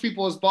challenged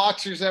people as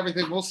boxers,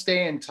 everything. We'll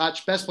stay in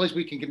touch. Best place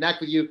we can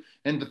connect with you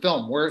in the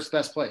film. Where's the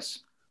best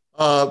place?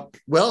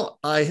 Well,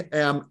 I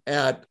am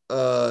at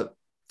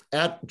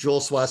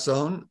Joel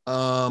Soissons.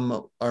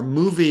 Our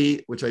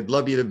movie, which I'd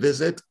love you to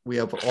visit. We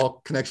have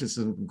all connections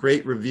and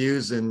great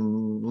reviews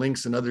and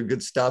links and other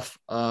good stuff,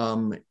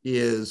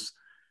 is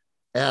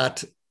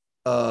at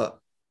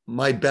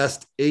My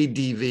Best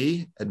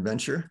ADV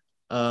Adventure.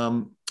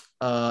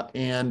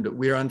 And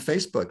we're on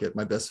Facebook at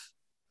My Best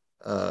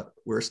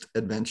Worst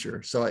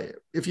Adventure. So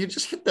if you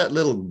just hit that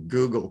little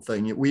Google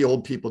thing, we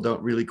old people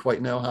don't really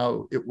quite know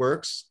how it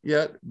works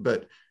yet,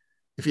 but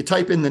if you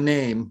type in the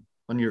name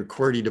on your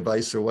QWERTY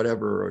device or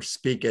whatever, or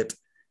speak it,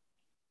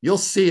 you'll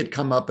see it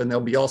come up, and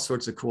there'll be all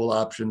sorts of cool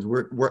options.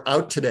 We're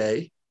out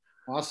today.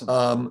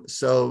 Awesome.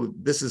 So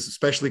this is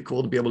especially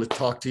cool to be able to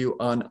talk to you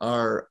on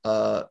our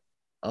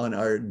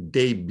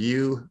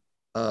debut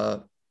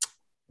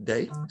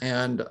day,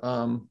 and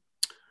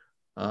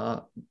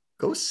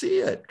go see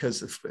it,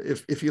 because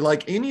if you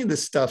like any of the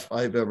stuff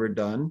I've ever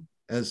done,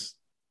 as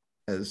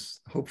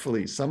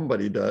hopefully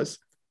somebody does,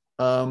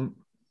 I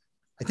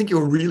think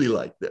you'll really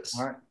like this.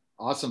 All right,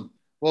 awesome.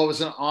 Well, it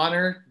was an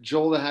honor,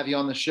 Joel, to have you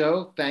on the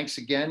show. Thanks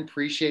again.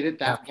 Appreciate it.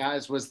 That,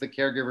 guys, was the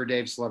Caregiver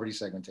Dave Celebrity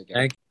segment. Take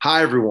care.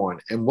 Hi, everyone,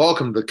 and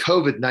welcome to the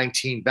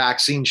COVID-19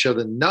 Vaccine Show,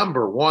 the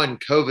 #1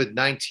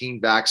 COVID-19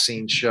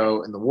 vaccine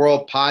show in the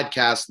world,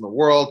 podcast in the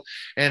world.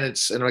 And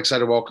I'm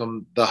excited to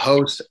welcome the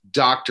host,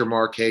 Dr.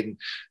 Mark Hayden.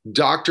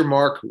 Dr.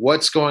 Mark,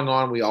 what's going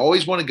on? We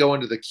always want to go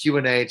into the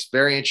Q&A. It's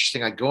very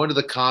interesting. I go into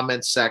the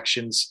comment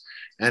sections,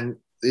 and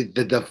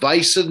the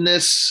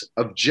divisiveness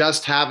of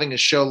just having a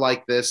show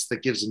like this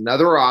that gives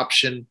another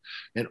option,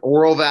 an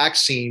oral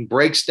vaccine,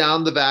 breaks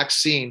down the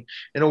vaccine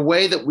in a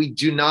way that we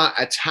do not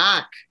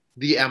attack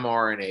the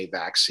mRNA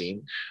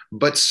vaccine,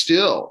 but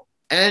still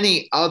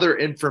any other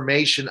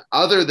information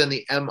other than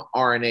the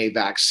mRNA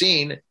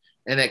vaccine.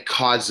 And it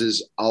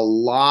causes a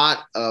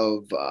lot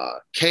of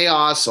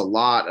chaos, a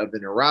lot of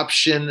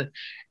interruption.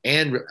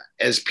 And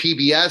as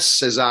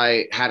PBS, as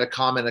I had a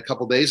comment a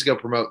couple of days ago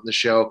promoting the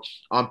show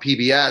on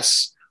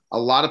PBS, a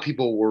lot of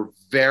people were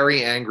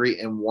very angry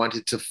and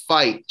wanted to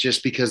fight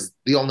just because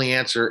the only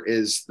answer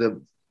is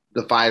the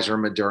Pfizer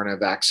and Moderna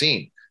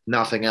vaccine,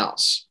 nothing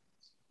else.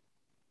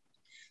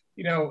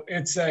 You know,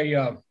 it's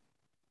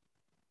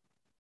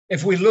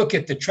if we look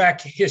at the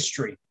track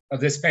history of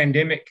this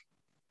pandemic,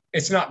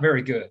 it's not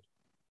very good.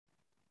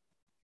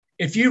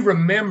 If you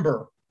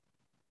remember,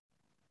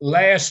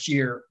 last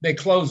year, they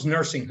closed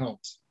nursing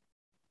homes.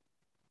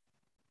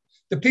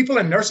 The people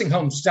in nursing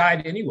homes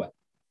died anyway.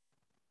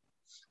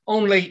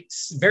 Only,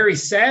 very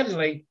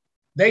sadly,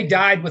 they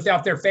died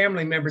without their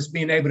family members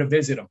being able to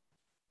visit them.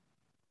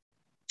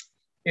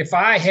 If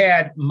I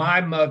had my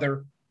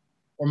mother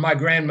or my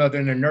grandmother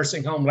in a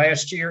nursing home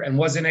last year and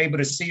wasn't able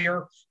to see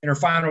her in her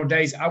final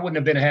days, I wouldn't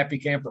have been a happy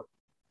camper.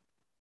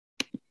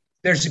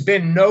 There's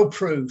been no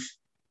proof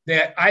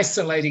that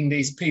isolating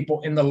these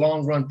people in the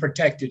long run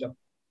protected them.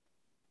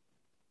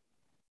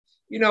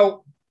 You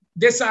know,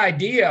 this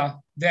idea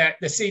that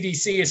the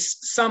CDC is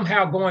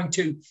somehow going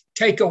to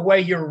take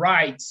away your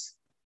rights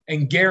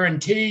and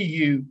guarantee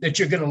you that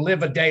you're going to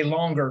live a day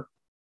longer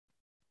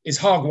is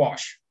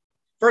hogwash.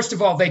 First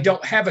of all, they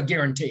don't have a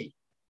guarantee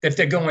that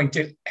they're going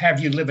to have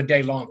you live a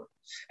day longer.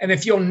 And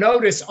if you'll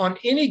notice, on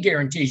any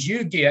guarantees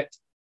you get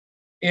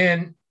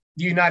in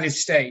the United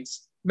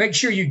States, make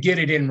sure you get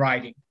it in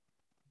writing.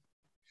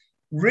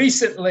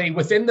 Recently,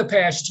 within the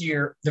past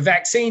year, the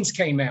vaccines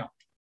came out.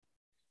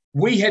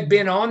 We had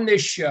been on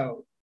this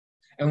show,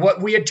 and what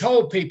we had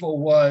told people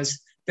was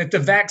that the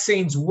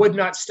vaccines would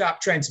not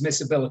stop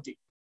transmissibility.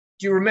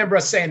 Do you remember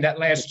us saying that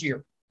last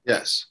year?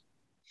 Yes.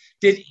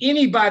 Did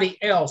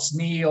anybody else,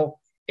 Neil,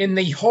 in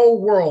the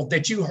whole world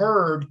that you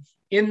heard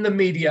in the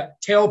media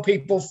tell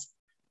people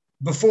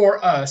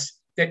before us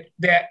that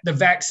the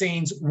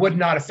vaccines would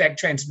not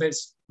affect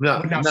transmissibility?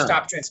 Would not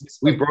stop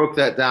transmissibility? We broke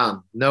that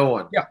down. No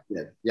one. Yeah.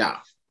 did. Yeah.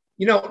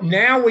 You know,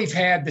 now we've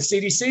had the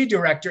CDC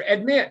director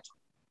admit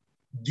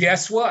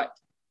Guess what?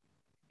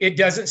 It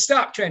doesn't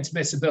stop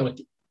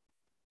transmissibility.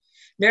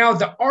 Now,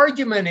 the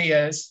argument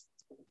is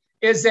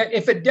that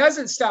if it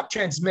doesn't stop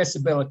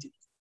transmissibility,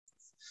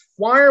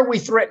 why are we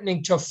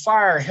threatening to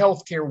fire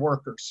healthcare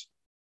workers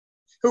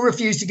who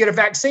refuse to get a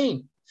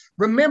vaccine?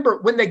 Remember,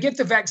 when they get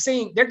the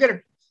vaccine,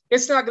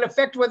 it's not going to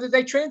affect whether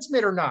they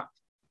transmit or not.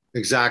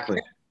 Exactly.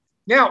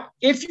 Now,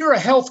 if you're a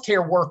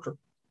healthcare worker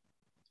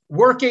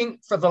working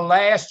for the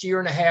last year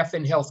and a half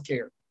in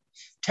healthcare,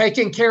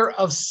 taking care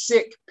of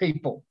sick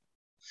people,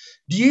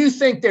 do you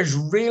think there's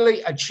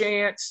really a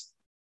chance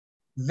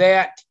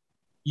that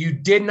you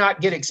did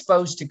not get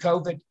exposed to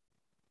COVID?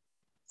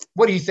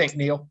 What do you think,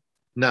 Neil?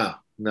 No,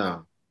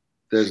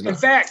 there's not. In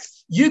fact,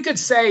 you could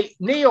say,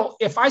 Neil,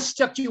 if I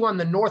stuck you on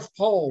the North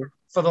Pole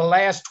for the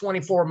last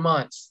 24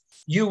 months,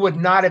 you would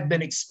not have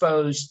been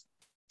exposed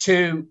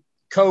to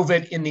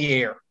COVID in the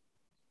air.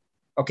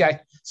 Okay.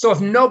 So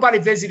if nobody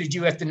visited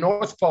you at the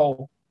North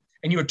Pole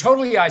and you were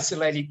totally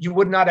isolated, you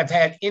would not have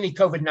had any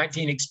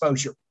COVID-19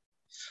 exposure.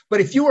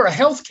 But if you were a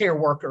healthcare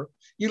worker,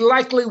 you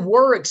likely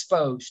were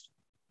exposed.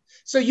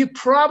 So you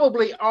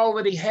probably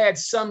already had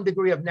some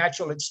degree of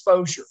natural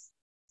exposure.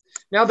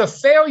 Now, the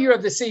failure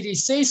of the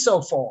CDC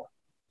so far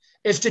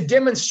is to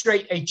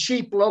demonstrate a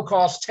cheap,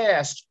 low-cost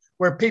test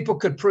where people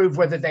could prove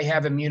whether they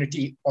have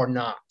immunity or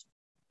not.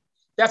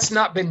 That's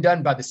not been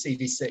done by the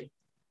CDC.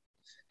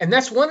 And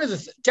that's one of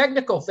the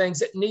technical things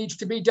that needs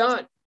to be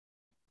done.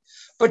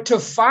 But to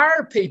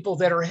fire people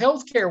that are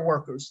healthcare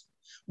workers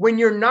when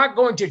you're not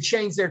going to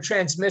change their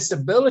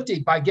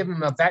transmissibility by giving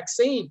them a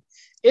vaccine,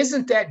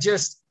 isn't that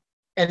just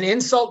an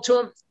insult to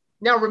them?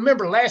 Now,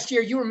 remember last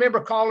year, you remember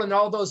calling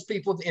all those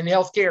people in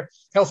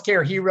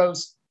healthcare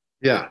heroes?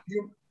 Yeah.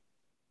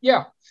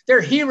 Yeah,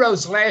 they're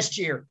heroes last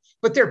year,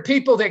 but they're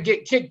people that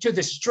get kicked to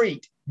the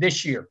street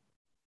this year.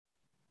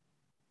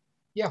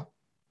 Yeah.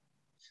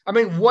 I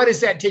mean, what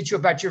does that teach you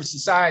about your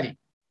society?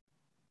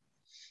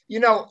 You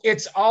know,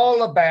 it's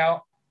all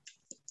about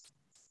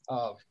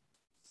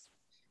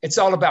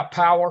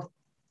power.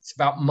 It's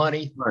about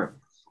money. Right.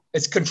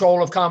 It's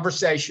control of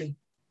conversation,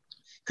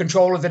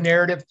 control of the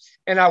narrative.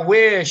 And I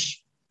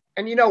wish,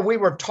 and you know, we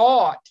were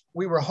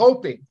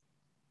hoping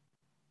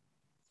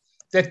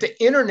that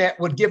the internet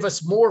would give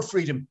us more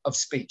freedom of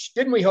speech.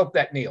 Didn't we hope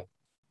that, Neil?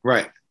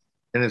 Right.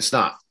 And it's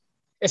not.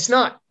 It's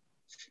not.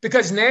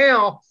 Because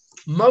now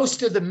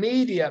most of the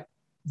media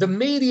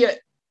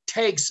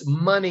takes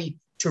money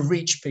to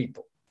reach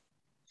people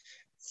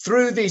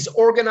through these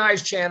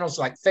organized channels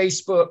like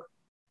Facebook,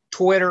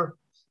 Twitter.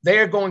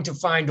 They're going to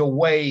find a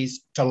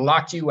ways to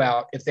lock you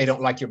out if they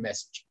don't like your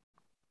message.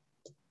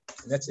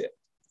 And that's it.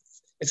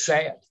 It's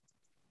sad.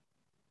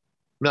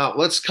 Now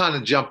let's kind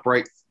of jump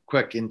right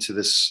quick into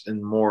this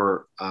in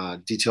more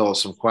detail of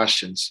some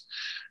questions.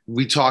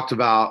 We talked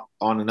about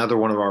on another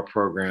one of our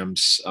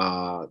programs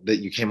that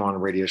you came on a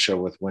radio show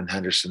with Wynn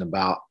Henderson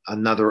about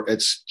do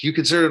you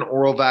consider it an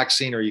oral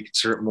vaccine, or you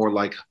consider it more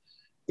like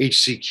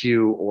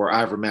HCQ or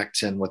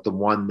ivermectin with the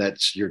one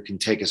that you can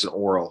take as an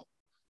oral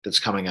that's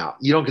coming out?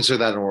 You don't consider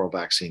that an oral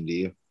vaccine, do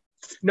you?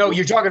 No,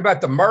 you're talking about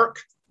the Merck?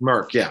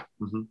 Merck, yeah.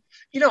 Mm-hmm.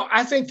 You know,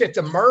 I think that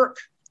the Merck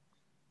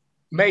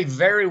may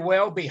very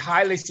well be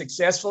highly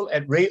successful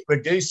at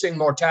reducing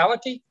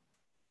mortality.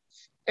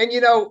 And,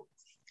 you know,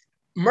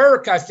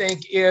 Merck, I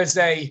think, is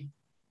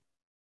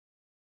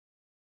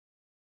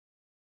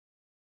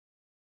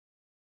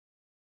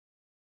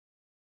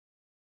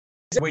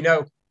we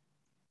know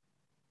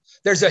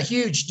there's a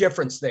huge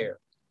difference there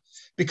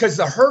because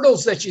the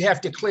hurdles that you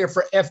have to clear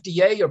for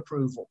FDA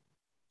approval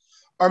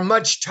are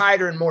much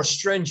tighter and more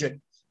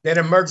stringent than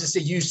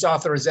emergency use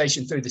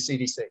authorization through the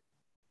CDC.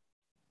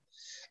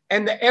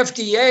 And the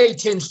FDA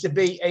tends to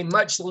be a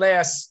much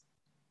less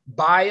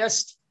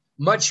biased,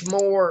 much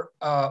more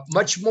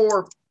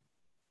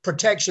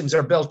protections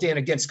are built in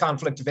against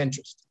conflict of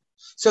interest.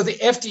 So the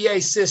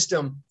FDA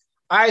system,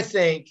 I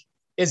think,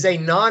 is a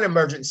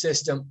non-emergent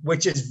system,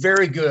 which is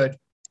very good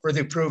for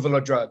the approval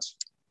of drugs.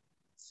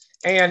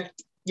 And,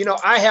 you know,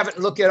 I haven't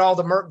looked at all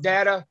the Merck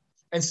data,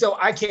 and so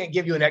I can't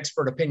give you an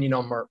expert opinion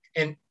on Merck.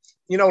 And,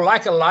 you know,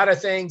 like a lot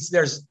of things,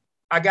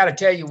 I got to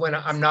tell you when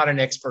I'm not an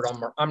expert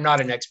on Merck. I'm not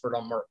an expert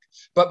on Merck,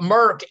 but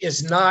Merck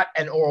is not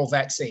an oral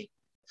vaccine.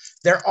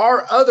 There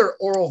are other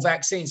oral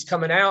vaccines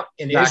coming out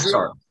in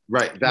Israel.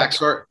 Right.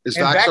 Vaxart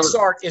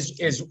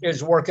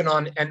is working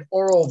on an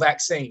oral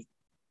vaccine.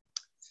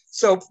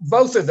 So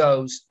both of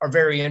those are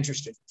very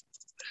interesting.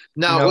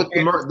 Now, with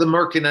the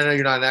Merck, and I know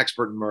you're not an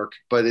expert in Merck,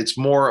 but it's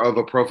more of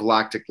a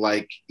prophylactic,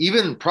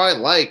 even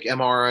probably like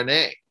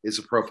mRNA is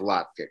a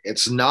prophylactic.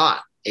 It's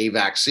not a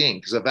vaccine,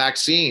 because a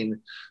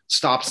vaccine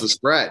stops the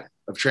spread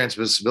of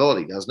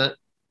transmissibility, doesn't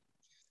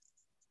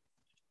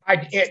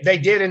it? They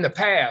did in the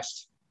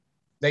past.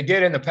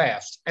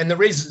 And the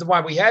reasons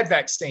why we had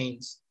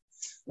vaccines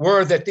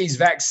were that these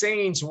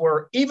vaccines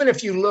were, even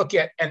if you look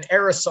at an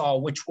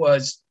aerosol, which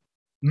was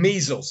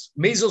measles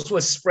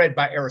was spread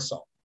by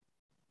aerosol.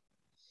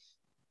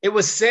 It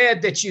was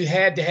said that you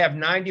had to have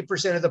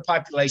 90% of the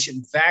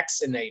population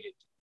vaccinated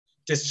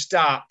to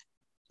stop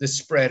the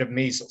spread of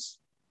measles.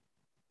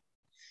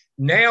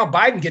 Now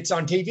Biden gets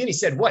on TV and he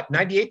said, what,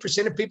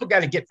 98% of people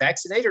got to get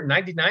vaccinated, or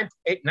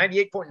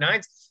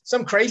 98.9,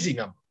 some crazy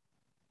number.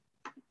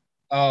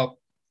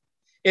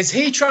 Is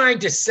he trying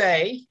to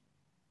say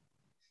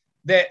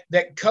that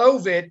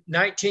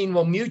COVID-19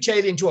 will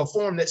mutate into a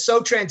form that's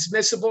so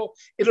transmissible,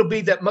 it'll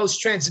be the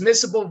most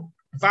transmissible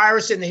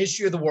virus in the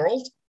history of the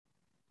world?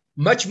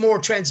 Much more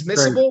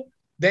transmissible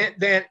than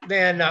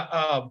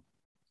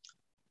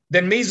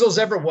measles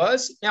ever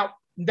was? Now,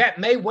 that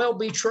may well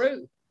be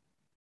true.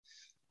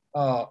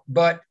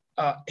 But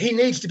he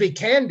needs to be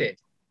candid.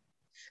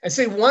 And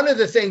see, one of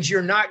the things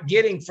you're not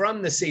getting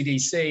from the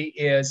CDC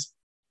is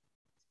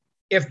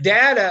if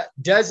data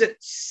doesn't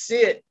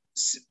fit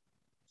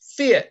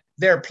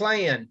their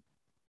plan,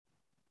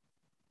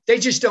 they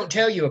just don't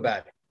tell you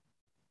about it.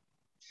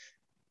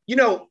 You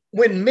know,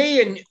 when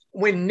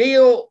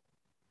Neil,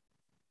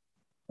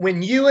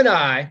 when you and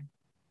I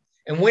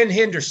and Win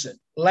Henderson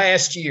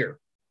last year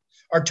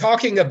are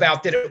talking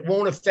about that it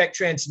won't affect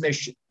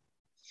transmission,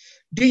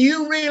 do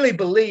you really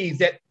believe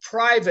that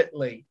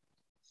privately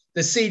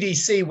the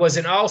CDC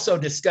wasn't also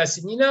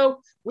discussing, you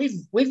know,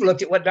 we've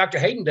looked at what Dr.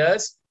 Hayden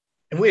does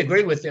and we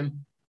agree with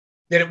him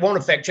that it won't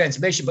affect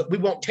transmission, but we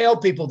won't tell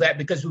people that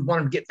because we want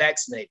them to get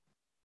vaccinated.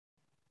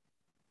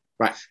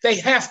 Right. They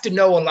have to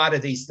know a lot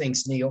of these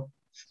things, Neil.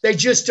 They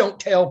just don't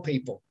tell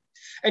people.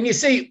 And you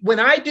see, when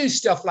I do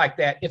stuff like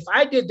that, if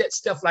I did that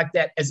stuff like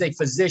that as a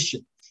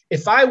physician,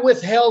 if I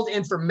withheld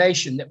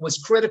information that was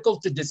critical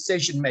to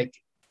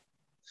decision-making,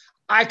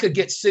 I could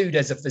get sued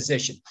as a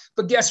physician.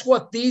 But guess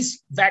what?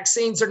 These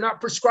vaccines are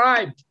not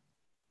prescribed.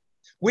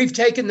 We've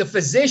taken the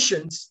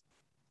physicians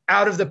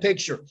out of the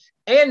picture.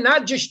 And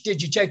not just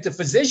did you take the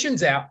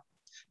physicians out,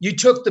 you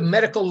took the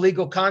medical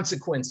legal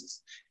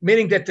consequences,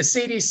 meaning that the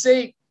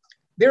CDC,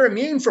 they're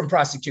immune from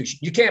prosecution.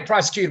 You can't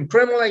prosecute them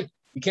criminally.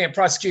 You can't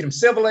prosecute them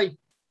civilly.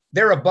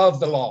 They're above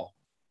the law.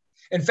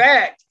 In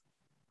fact,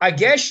 I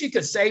guess you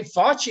could say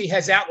Fauci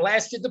has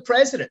outlasted the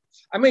president.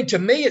 I mean, to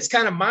me, it's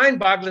kind of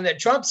mind-boggling that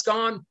Trump's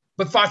gone,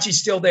 but Fauci's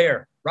still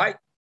there, right?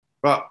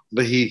 Well,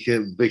 but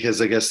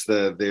because I guess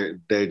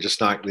they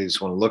just want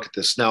to look at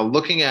this now.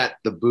 Looking at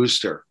the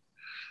booster,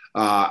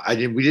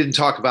 we didn't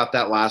talk about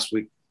that last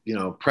week. You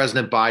know,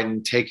 President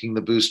Biden taking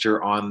the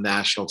booster on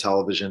national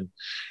television,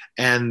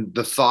 and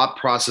the thought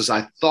process.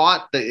 I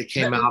thought that it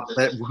came out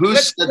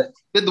that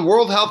did the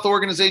World Health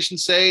Organization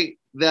say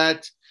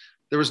that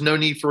there was no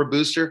need for a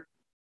booster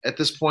at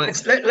this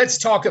point? Let's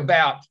talk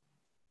about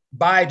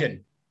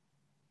Biden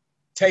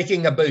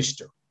taking a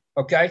booster.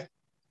 Okay.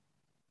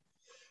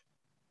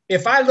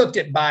 If I looked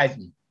at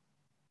Biden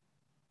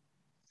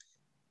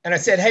and I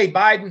said, hey,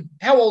 Biden,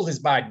 how old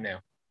is Biden now?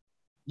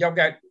 Y'all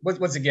got,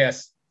 what's the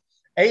guess?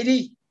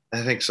 80?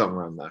 I think something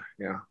around there.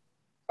 Yeah.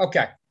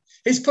 Okay.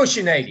 He's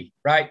pushing 80,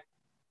 right?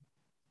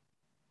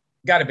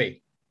 Got to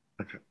be.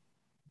 Okay.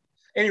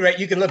 At any rate,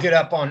 you can look it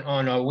up on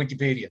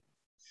Wikipedia.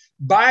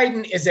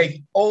 Biden is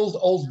a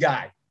old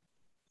guy.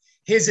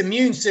 His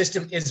immune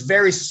system is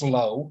very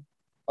slow.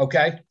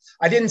 Okay.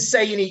 I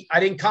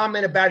didn't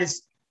comment about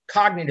his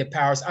cognitive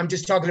powers. I'm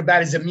just talking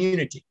about his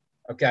immunity.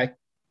 Okay.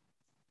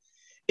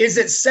 Is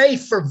it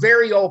safe for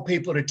very old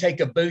people to take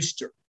a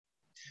booster?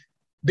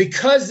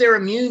 Because their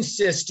immune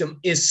system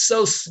is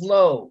so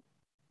slow,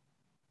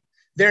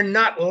 they're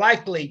not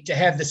likely to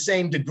have the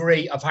same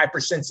degree of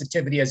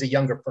hypersensitivity as a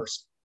younger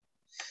person.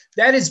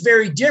 That is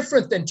very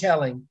different than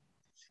telling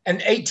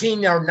an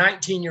 18 or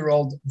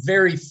 19-year-old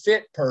very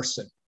fit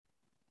person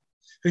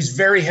who's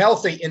very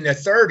healthy in their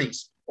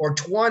 30s or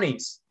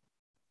 20s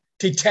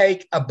to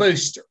take a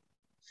booster.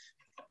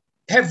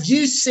 Have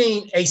you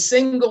seen a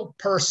single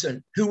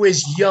person who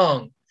is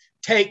young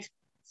take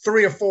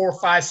 3 or 4,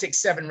 5,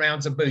 6, 7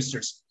 rounds of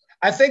boosters?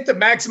 I think the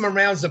maximum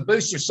rounds of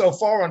boosters so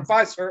far on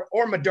Pfizer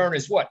or Moderna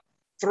is what,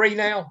 3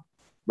 now?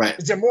 Right.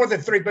 Is there more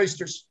than 3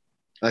 boosters?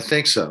 I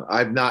think so.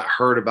 I've not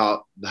heard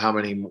about how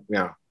many,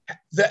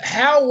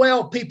 How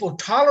well people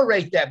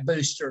tolerate that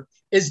booster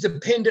is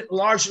dependent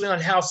largely on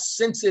how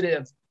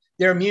sensitive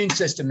their immune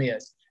system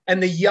is.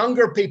 And the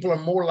younger people are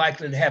more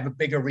likely to have a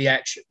bigger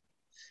reaction.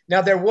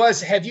 Now,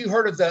 have you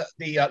heard of the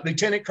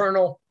lieutenant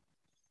colonel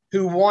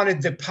who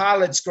wanted the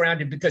pilots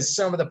grounded because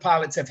some of the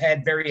pilots have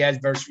had very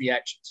adverse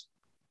reactions?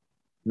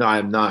 No, I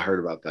have not heard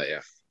about that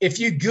yet. If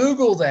you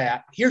Google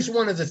that, here's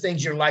one of the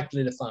things you're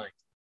likely to find.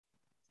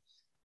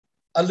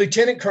 A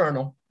lieutenant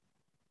colonel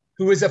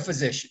who is a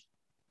physician.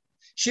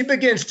 She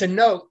begins to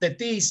note that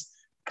these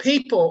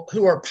people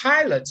who are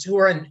pilots, who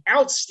are in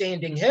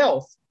outstanding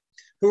health,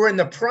 who are in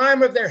the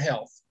prime of their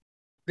health,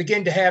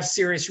 begin to have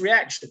serious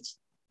reactions.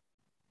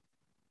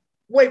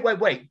 Wait.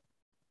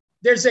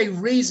 There's a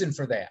reason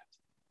for that.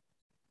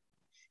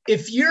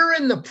 If you're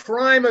in the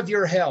prime of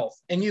your health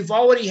and you've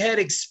already had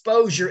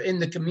exposure in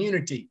the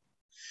community,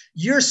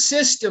 your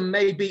system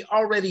may be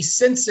already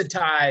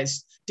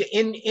sensitized to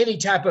any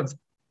type of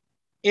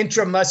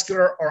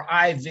intramuscular or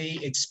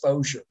IV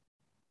exposure.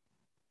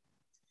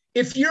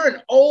 If you're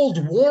an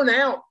old, worn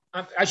out,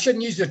 I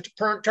shouldn't use the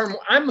term,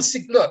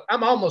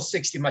 I'm almost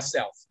 60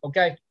 myself,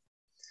 okay?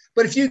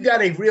 But if you've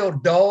got a real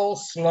dull,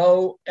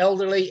 slow,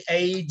 elderly,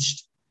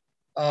 aged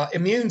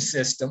immune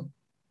system,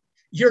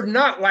 you're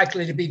not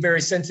likely to be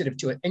very sensitive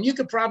to it. And you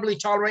could probably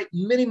tolerate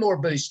many more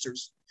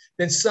boosters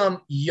than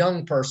some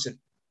young person.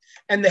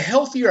 And the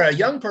healthier a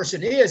young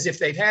person is, if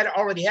they've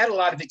already had a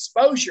lot of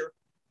exposure,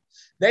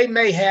 they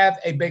may have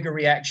a bigger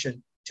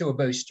reaction to a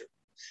booster.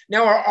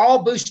 Now, are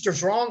all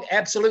boosters wrong?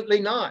 Absolutely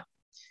not.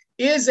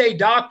 Is a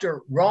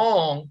doctor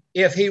wrong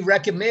if he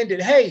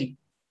recommended, hey,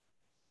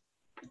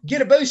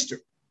 get a booster?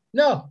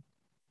 No.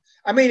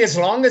 I mean, as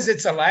long as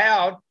it's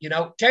allowed,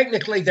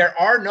 technically there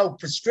are no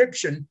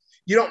prescription.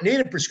 You don't need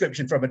a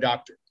prescription from a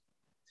doctor.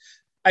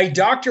 A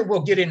doctor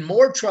will get in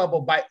more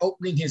trouble by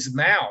opening his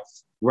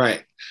mouth.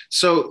 Right.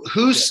 So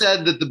who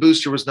said that the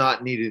booster was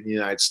not needed in the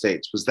United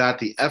States? Was that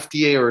the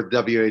FDA or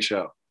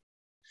WHO?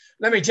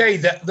 Let me tell you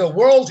that the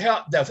World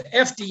Health, the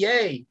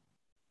FDA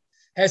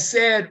has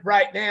said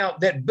right now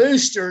that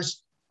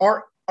boosters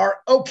are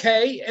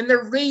okay and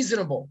they're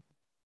reasonable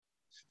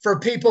for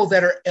people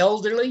that are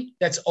elderly,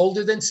 that's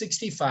older than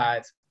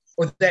 65,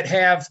 or that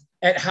have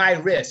at high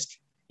risk.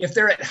 If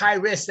they're at high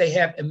risk, they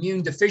have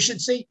immune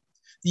deficiency.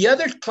 The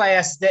other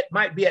class that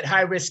might be at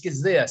high risk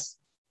is this.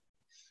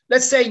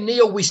 Let's say,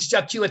 Neil, we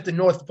stuck you at the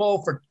North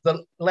Pole for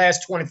the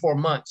last 24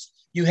 months.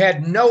 You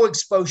had no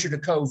exposure to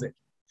COVID.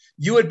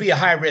 You would be a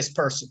high-risk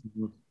person.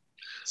 Mm-hmm.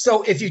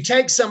 So if you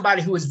take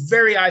somebody who is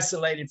very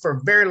isolated for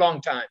a very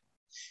long time,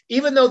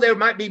 even though they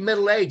might be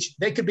middle-aged,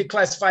 they could be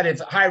classified as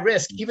high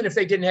risk, even if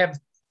they didn't have,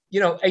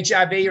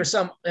 HIV or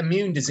some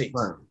immune disease.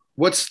 Right.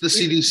 What's the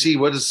CDC?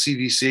 What does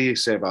CDC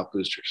say about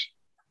boosters?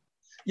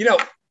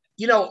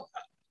 The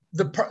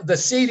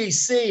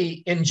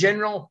CDC in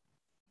general,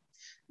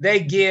 they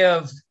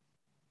give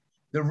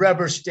the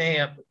rubber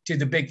stamp to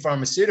the big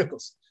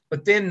pharmaceuticals,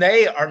 but then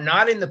they are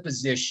not in the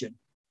position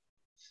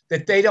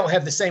that they don't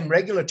have the same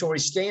regulatory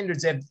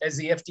standards as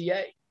the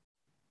FDA.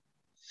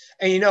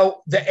 And,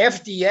 the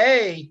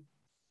FDA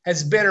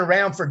has been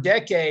around for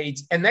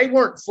decades and they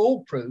weren't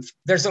foolproof.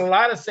 There's a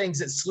lot of things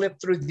that slip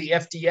through the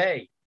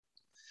FDA,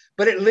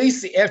 but at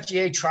least the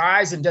FDA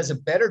tries and does a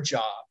better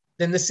job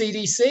than the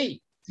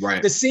CDC.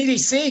 Right. The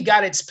CDC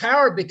got its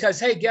power because,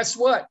 hey, guess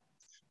what?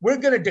 We're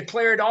going to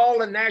declare it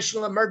all a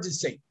national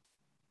emergency.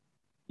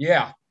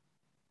 Yeah.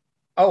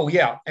 Oh,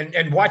 yeah.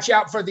 And watch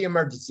out for the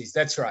emergencies.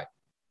 That's right.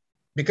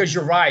 Because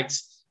your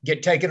rights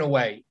get taken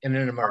away in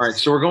an emergency. All right.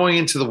 So we're going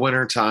into the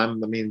winter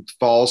time. I mean,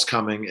 fall's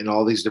coming and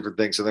all these different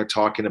things. And they're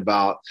talking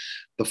about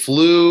the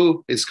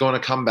flu is going to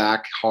come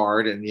back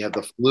hard. And you have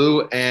the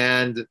flu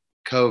and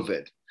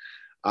COVID.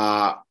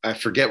 I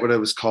forget what it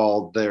was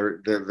called.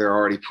 They're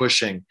already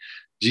pushing.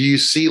 Do you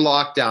see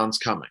lockdowns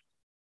coming?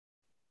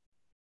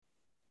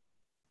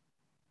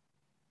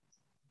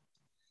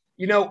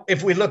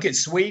 If we look at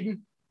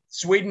Sweden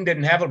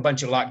didn't have a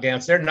bunch of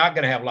lockdowns. They're not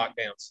going to have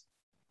lockdowns.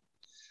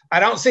 I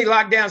don't see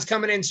lockdowns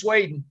coming in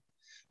Sweden,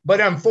 but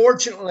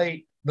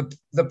unfortunately,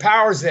 the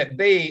powers that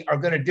be are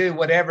going to do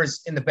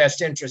whatever's in the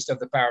best interest of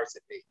the powers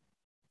that be.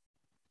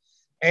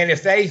 And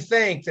if they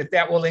think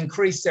that will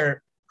increase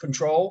their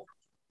control,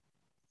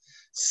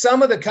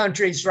 some of the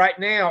countries right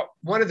now,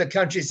 one of the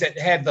countries that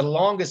had the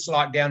longest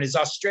lockdown is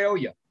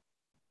Australia.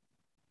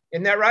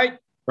 Isn't that right?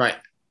 Right.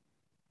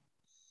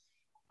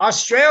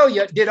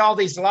 Australia did all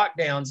these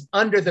lockdowns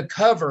under the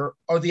cover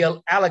or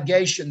the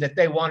allegation that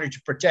they wanted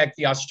to protect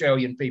the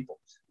Australian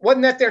people.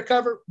 Wasn't that their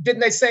cover?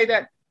 Didn't they say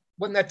that?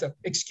 Wasn't that the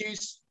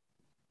excuse?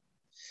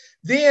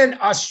 Then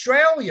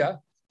Australia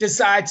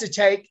decides to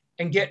take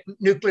and get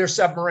nuclear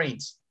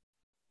submarines.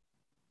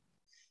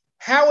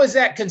 How is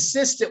that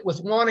consistent with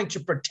wanting to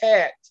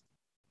protect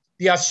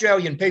the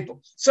Australian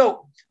people?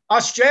 So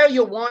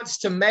Australia wants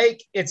to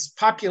make its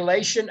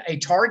population a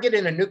target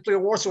in a nuclear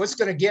war, so it's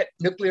going to get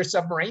nuclear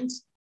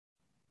submarines.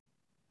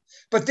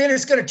 But then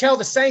it's going to tell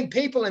the same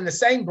people in the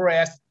same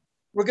breath,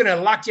 we're going to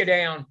lock you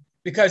down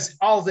because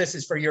all this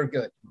is for your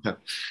good. Okay.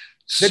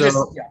 So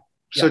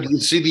do you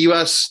see the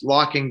U.S.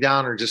 locking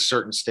down or just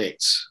certain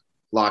states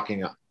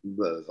locking up?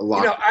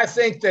 I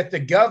think that the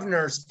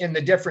governors in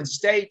the different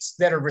states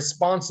that are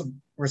responsive,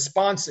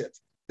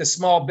 the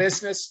small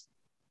business,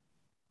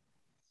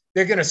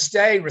 they're going to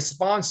stay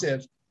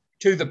responsive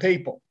to the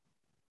people.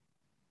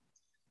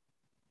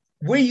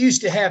 We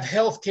used to have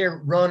healthcare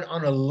run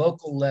on a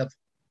local level.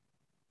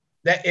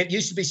 That it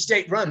used to be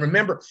state run.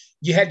 Remember,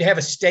 you had to have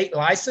a state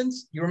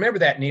license. You remember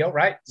that, Neil,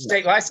 right?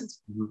 State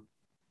license. Mm-hmm.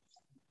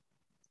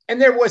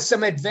 And there was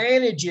some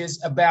advantages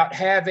about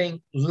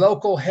having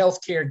local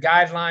healthcare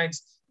guidelines,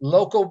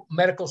 local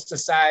medical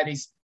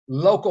societies,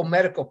 local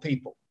medical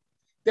people.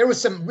 There were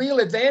some real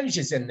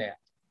advantages in that.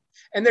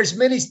 And there's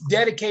many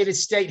dedicated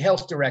state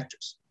health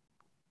directors.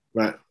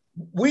 Right.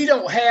 We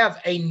don't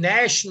have a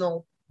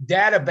national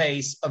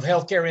database of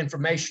healthcare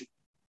information,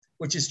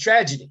 which is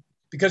tragedy.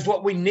 Because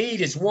what we need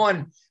is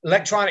one,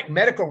 electronic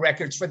medical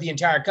records for the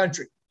entire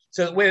country.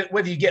 So that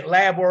whether you get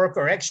lab work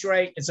or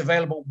x-ray, it's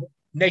available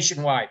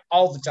nationwide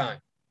all the time.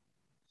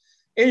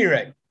 At any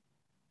rate,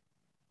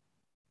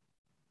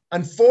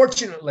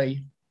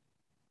 unfortunately,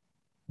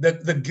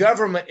 the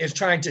government is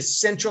trying to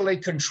centrally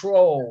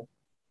control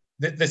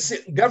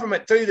the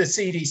government through the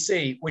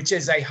CDC, which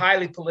is a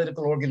highly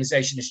political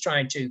organization, is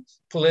trying to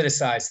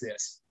politicize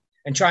this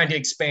and trying to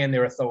expand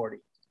their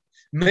authority.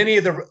 Many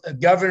of the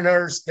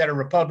governors that are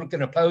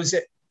Republican oppose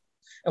it.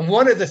 And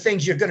one of the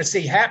things you're going to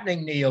see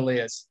happening, Neil,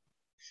 is,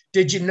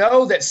 did you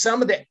know that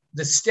some of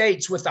the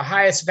states with the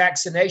highest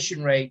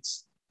vaccination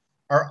rates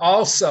are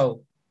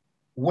also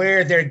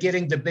where they're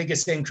getting the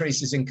biggest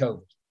increases in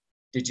COVID?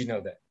 Did you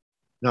know that?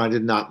 No, I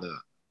did not know.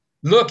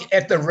 Look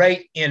at the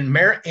rate in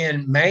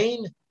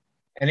Maine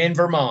and in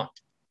Vermont.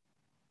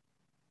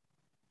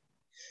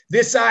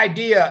 This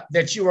idea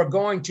that you are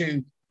going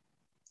to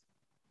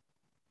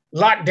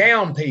lock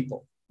down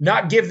people,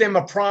 not give them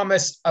a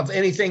promise of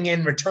anything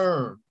in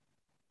return,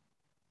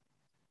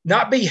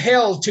 not be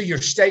held to your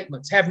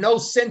statements, have no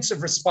sense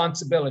of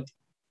responsibility.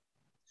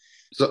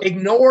 So,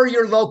 ignore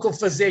your local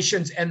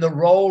physicians and the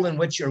role in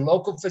which your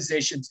local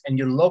physicians and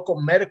your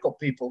local medical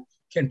people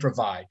can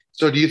provide.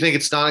 So do you think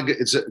it's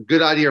a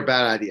good idea or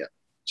bad idea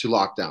to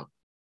lock down?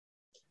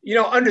 You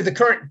know, under the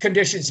current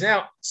conditions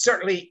now,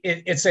 certainly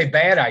it's a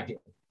bad idea.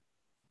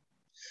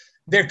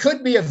 There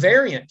could be a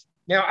variant.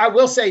 Now, I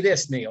will say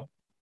this, Neil.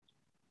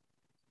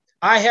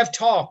 I have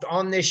talked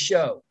on this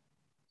show.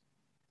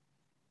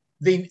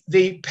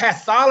 The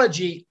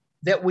pathology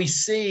that we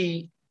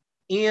see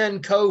in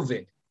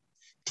COVID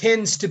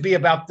tends to be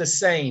about the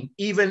same,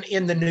 even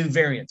in the new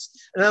variants.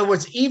 In other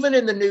words, even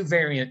in the new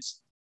variants,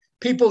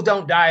 people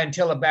don't die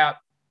until about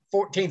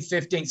 14th,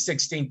 15th,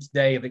 16th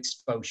day of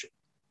exposure.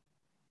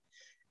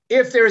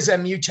 If there's a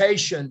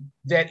mutation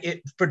that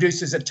it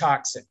produces a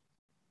toxin,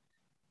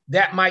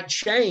 that might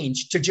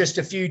change to just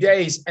a few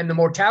days, and the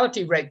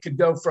mortality rate could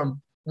go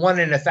from 1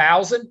 in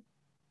 1,000,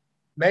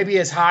 maybe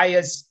as high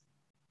as,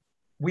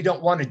 we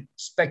don't want to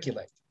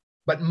speculate,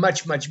 but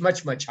much, much,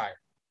 much, much higher.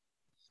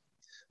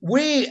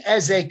 We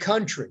as a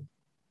country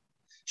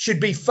should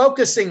be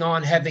focusing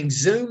on having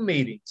Zoom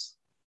meetings.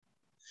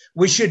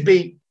 We should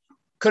be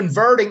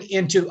converting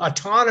into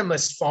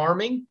autonomous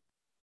farming,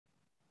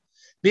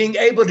 being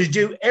able to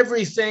do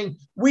everything.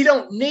 We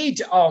don't need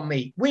to all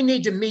meet. We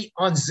need to meet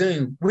on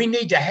Zoom. We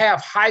need to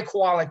have high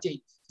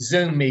quality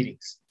Zoom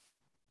meetings.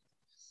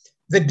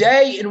 The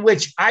day in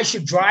which I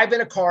should drive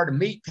in a car to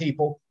meet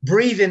people,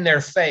 breathe in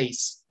their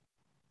face,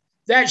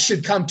 that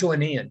should come to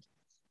an end.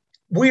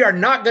 We are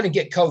not going to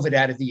get COVID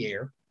out of the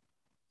air.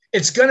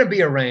 It's going to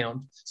be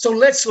around. So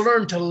let's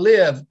learn to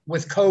live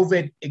with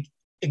COVID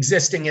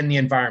existing in the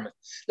environment.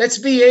 Let's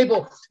be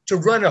able to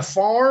run a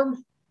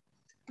farm.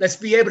 Let's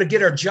be able to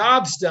get our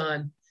jobs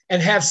done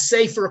and have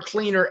safer,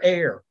 cleaner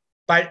air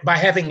by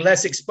having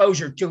less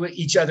exposure to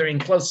each other in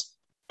close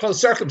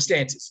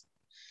circumstances.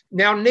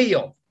 Now,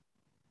 Neil,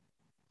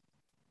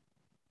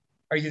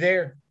 are you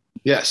there?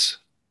 Yes.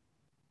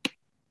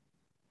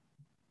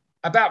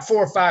 About 4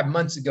 or 5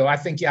 months ago, I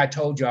think I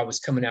told you I was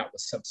coming out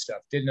with some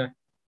stuff, didn't I?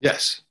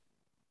 Yes.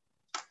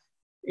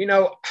 You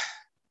know,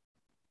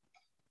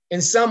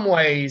 in some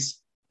ways,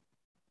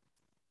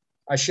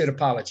 I should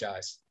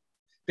apologize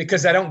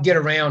because I don't get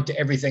around to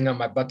everything on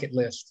my bucket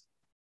list.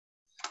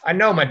 I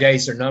know my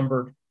days are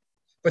numbered,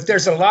 but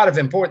there's a lot of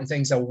important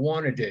things I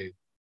want to do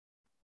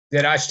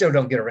that I still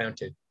don't get around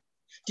to.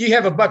 Do you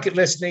have a bucket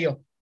list, Neil?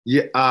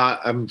 Yeah,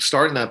 I'm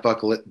starting that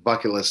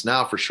bucket list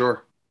now for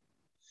sure.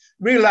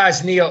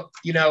 Realize, Neil,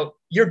 you know,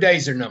 your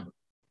days are numbered.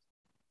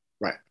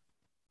 Right.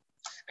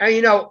 And,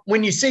 you know,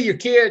 when you see your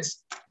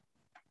kids,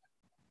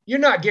 you're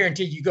not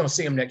guaranteed you're going to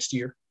see them next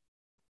year.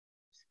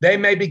 They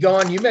may be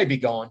gone. You may be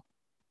gone.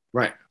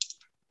 Right.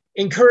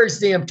 Encourage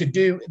them to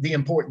do the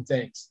important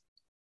things.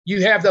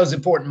 You have those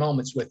important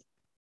moments with them.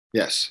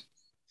 Yes.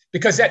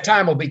 Because that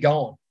time will be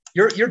gone.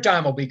 Your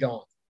time will be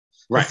gone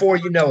before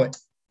you know it.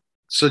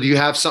 So do you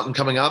have something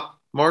coming up,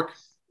 Mark?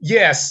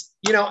 Yes.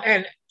 You know,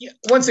 and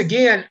once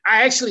again,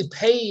 I actually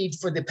paid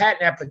for the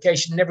patent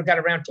application, never got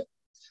around to it.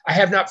 I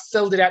have not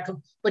filled it out.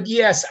 But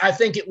yes, I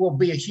think it will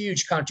be a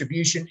huge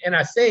contribution. And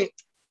I think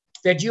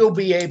that we'll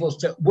be able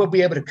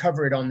to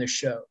cover it on this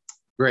show.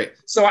 Great.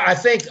 So I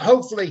think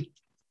hopefully,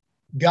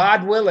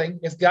 God willing,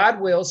 if God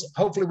wills,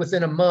 hopefully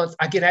within a month,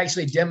 I can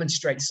actually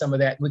demonstrate some of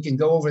that. We can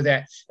go over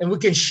that and we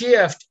can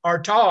shift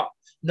our talk,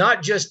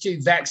 not just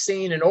to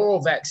vaccine and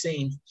oral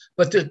vaccine,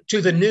 but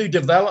to the new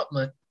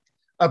development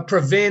of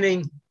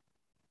preventing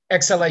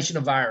exhalation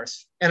of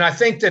virus. And I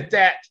think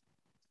that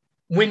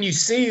when you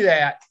see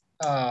that,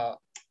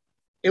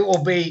 it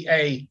will be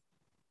a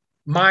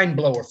mind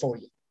blower for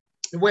you.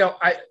 Well,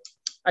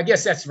 I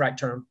guess that's the right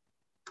term.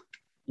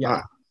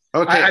 Yeah.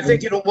 Okay. I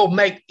think it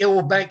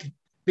will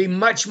be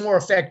much more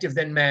effective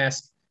than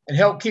masks and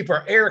help keep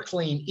our air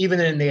clean, even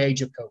in the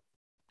age of COVID.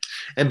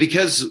 And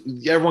because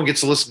everyone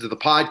gets to listen to the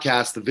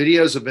podcast, the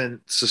videos have been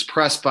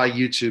suppressed by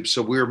YouTube.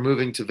 So we're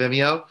moving to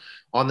Vimeo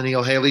on the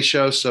Neil Haley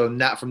Show. So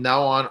from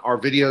now on, our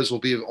videos will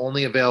be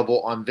only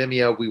available on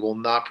Vimeo. We will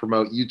not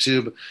promote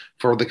YouTube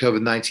for the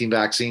COVID-19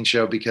 vaccine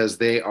show because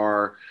they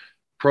are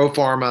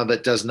pro-pharma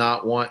that does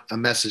not want a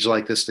message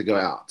like this to go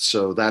out.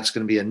 So that's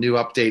going to be a new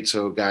update.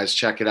 So guys,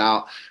 check it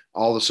out.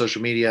 all the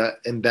social media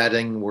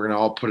embedding. We're going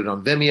to all put it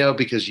on Vimeo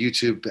because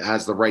YouTube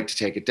has the right to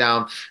take it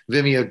down.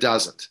 Vimeo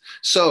doesn't.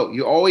 So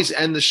you always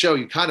end the show.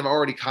 You kind of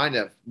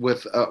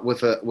with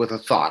a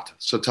thought.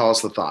 So tell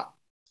us the thought.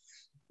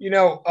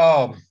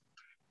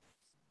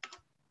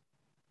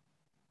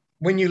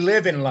 When you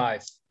live in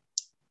life,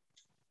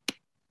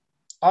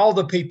 all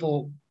the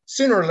people,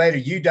 sooner or later,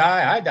 you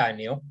die, I die,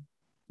 Neil.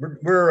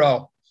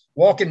 We're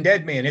walking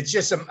dead men. It's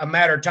just a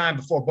matter of time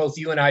before both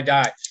you and I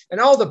die.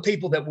 And all the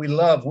people that we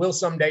love will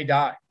someday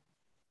die.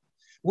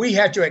 We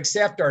have to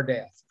accept our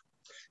death.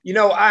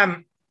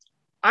 I'm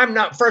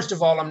not, first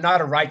of all, I'm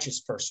not a righteous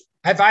person.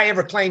 Have I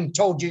ever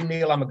told you,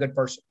 Neil, I'm a good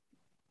person?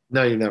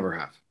 No, you never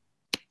have.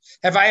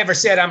 Have I ever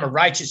said I'm a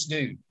righteous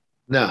dude?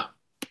 No.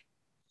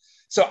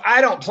 So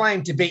I don't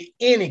claim to be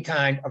any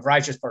kind of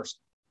righteous person.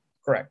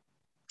 Correct.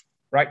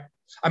 Right.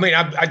 I mean,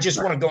 I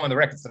just want to go on the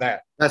record for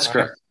that. That's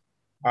correct.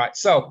 All right.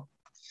 So,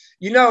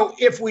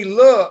 if we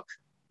look,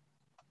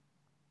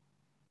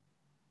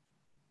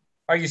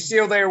 are you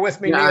still there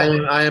with me?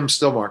 Yeah, I am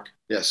still, Mark.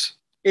 Yes.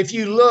 If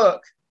you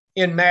look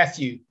in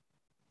Matthew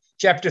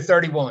chapter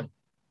 31,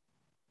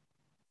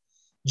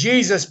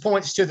 Jesus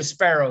points to the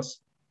sparrows.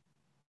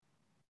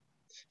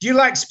 Do you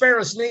like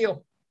sparrows,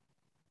 Neil?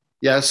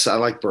 Yes, I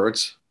like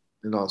birds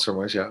in all some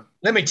ways. Yeah.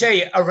 Let me tell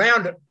you,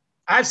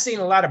 I've seen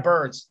a lot of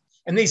birds,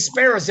 and these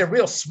sparrows, they're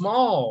real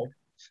small,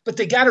 but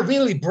they got a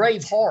really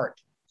brave heart.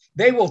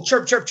 They will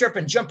chirp, chirp, chirp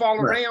and jump all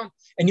around,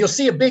 and you'll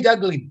see a big,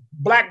 ugly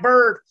black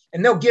bird,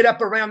 and they'll get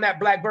up around that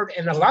black bird.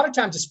 And a lot of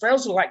times the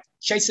sparrows will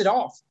chase it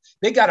off.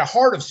 They got a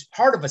heart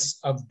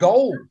of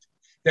gold.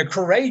 They're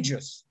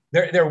courageous.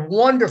 They're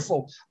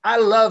wonderful. I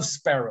love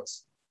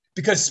sparrows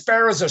because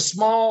sparrows are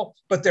small,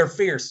 but they're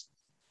fierce.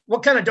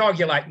 What kind of dog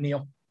you like,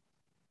 Neil?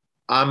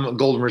 I'm a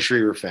golden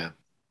retriever fan.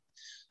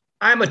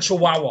 I'm a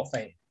Chihuahua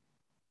fan.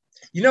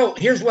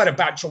 Here's what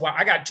about Chihuahua.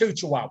 I got 2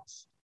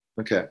 Chihuahuas.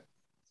 Okay.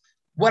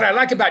 What I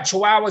like about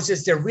Chihuahuas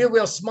is they're real,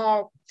 real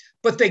small,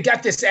 but they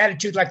got this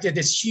attitude like they're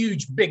this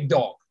huge, big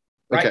dog,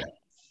 right? Okay.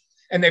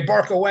 And they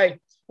bark away.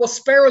 Well,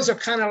 sparrows are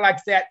kind of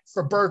like that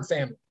for bird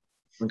family.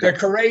 Okay. They're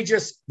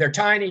courageous. They're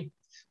tiny.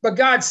 But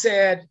God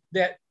said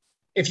that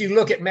if you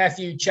look at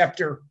Matthew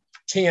chapter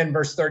 10,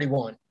 verse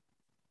 31,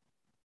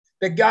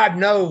 that God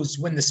knows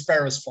when the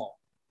sparrows fall.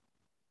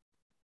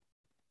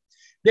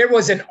 There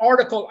was an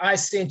article I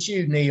sent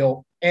you,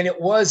 Neil, and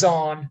it was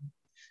on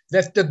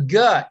that the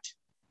gut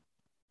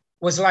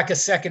was like a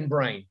second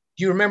brain.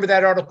 Do you remember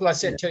that article I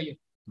sent to you?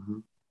 Mm-hmm.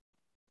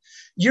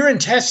 Your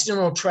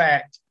intestinal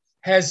tract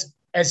has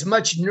as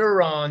much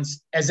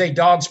neurons as a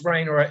dog's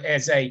brain or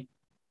as a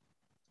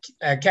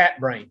cat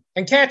brain.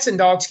 And cats and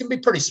dogs can be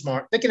pretty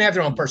smart. They can have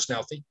their own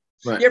personality.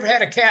 Right. You ever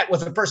had a cat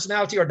with a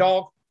personality or a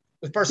dog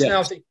with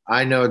personality? Yes.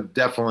 I know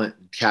definitely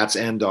cats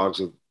and dogs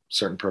with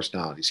certain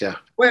personalities. Yeah.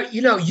 Well,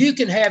 you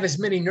can have as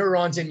many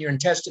neurons in your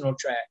intestinal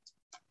tract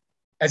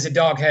as a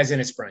dog has in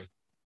its brain.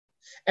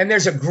 And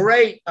there's a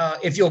great,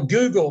 if you'll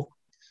Google,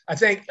 I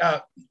think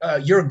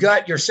your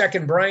gut, your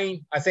second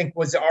brain, I think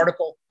was the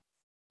article.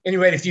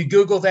 Anyway, if you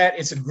Google that,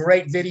 it's a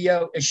great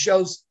video. It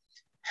shows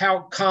how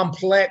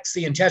complex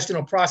the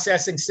intestinal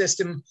processing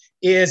system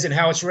is and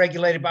how it's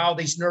regulated by all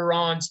these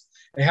neurons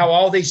and how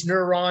all these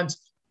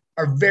neurons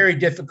are very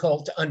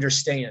difficult to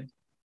understand.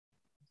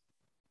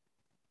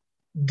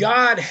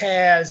 God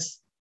has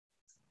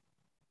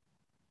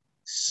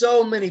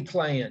so many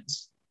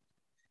plans,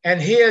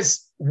 and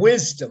his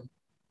wisdom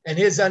and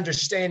his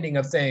understanding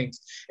of things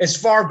is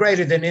far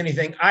greater than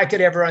anything I could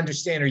ever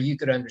understand or you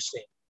could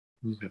understand.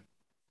 Okay.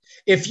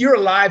 If you're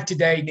alive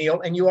today,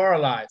 Neil, and you are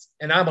alive,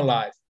 and I'm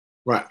alive,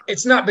 right?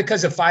 It's not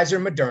because of Pfizer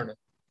and Moderna.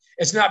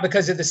 It's not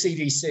because of the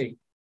CDC.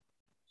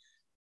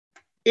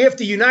 If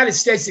the United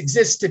States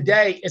exists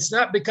today, it's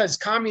not because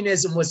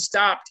communism was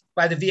stopped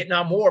by the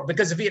Vietnam War,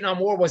 because the Vietnam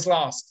War was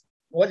lost,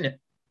 wasn't it?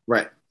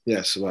 Right.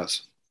 Yes, it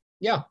was.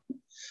 Yeah.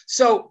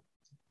 So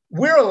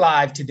we're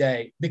alive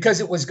today because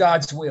it was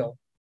God's will.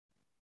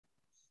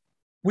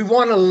 We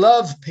want to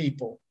love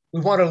people. We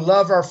want to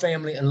love our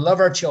family and love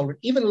our children,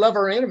 even love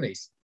our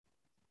enemies.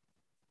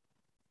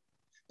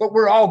 But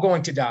we're all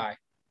going to die.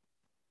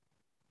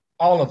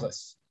 All of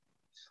us.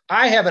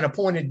 I have an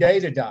appointed day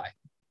to die.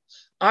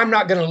 I'm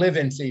not going to live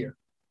in fear.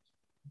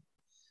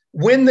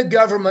 When the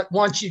government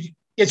wants you,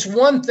 it's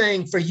one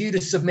thing for you to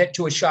submit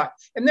to a shot.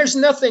 And there's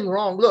nothing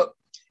wrong. Look,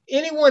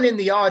 anyone in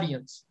the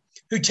audience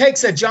who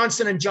takes a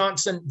Johnson &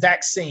 Johnson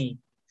vaccine,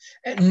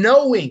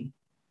 knowing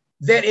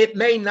that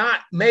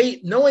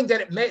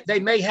they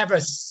may have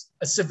a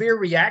severe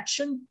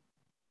reaction,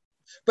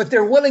 but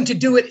they're willing to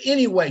do it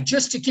anyway,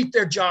 just to keep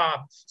their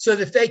job so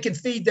that they can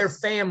feed their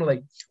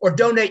family or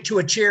donate to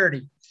a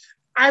charity.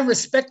 I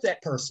respect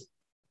that person.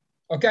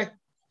 Okay.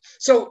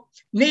 So,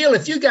 Neil,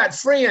 if you got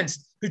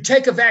friends who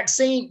take a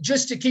vaccine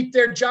just to keep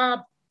their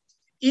job,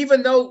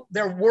 even though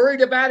they're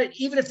worried about it,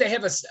 even if they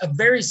have a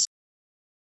very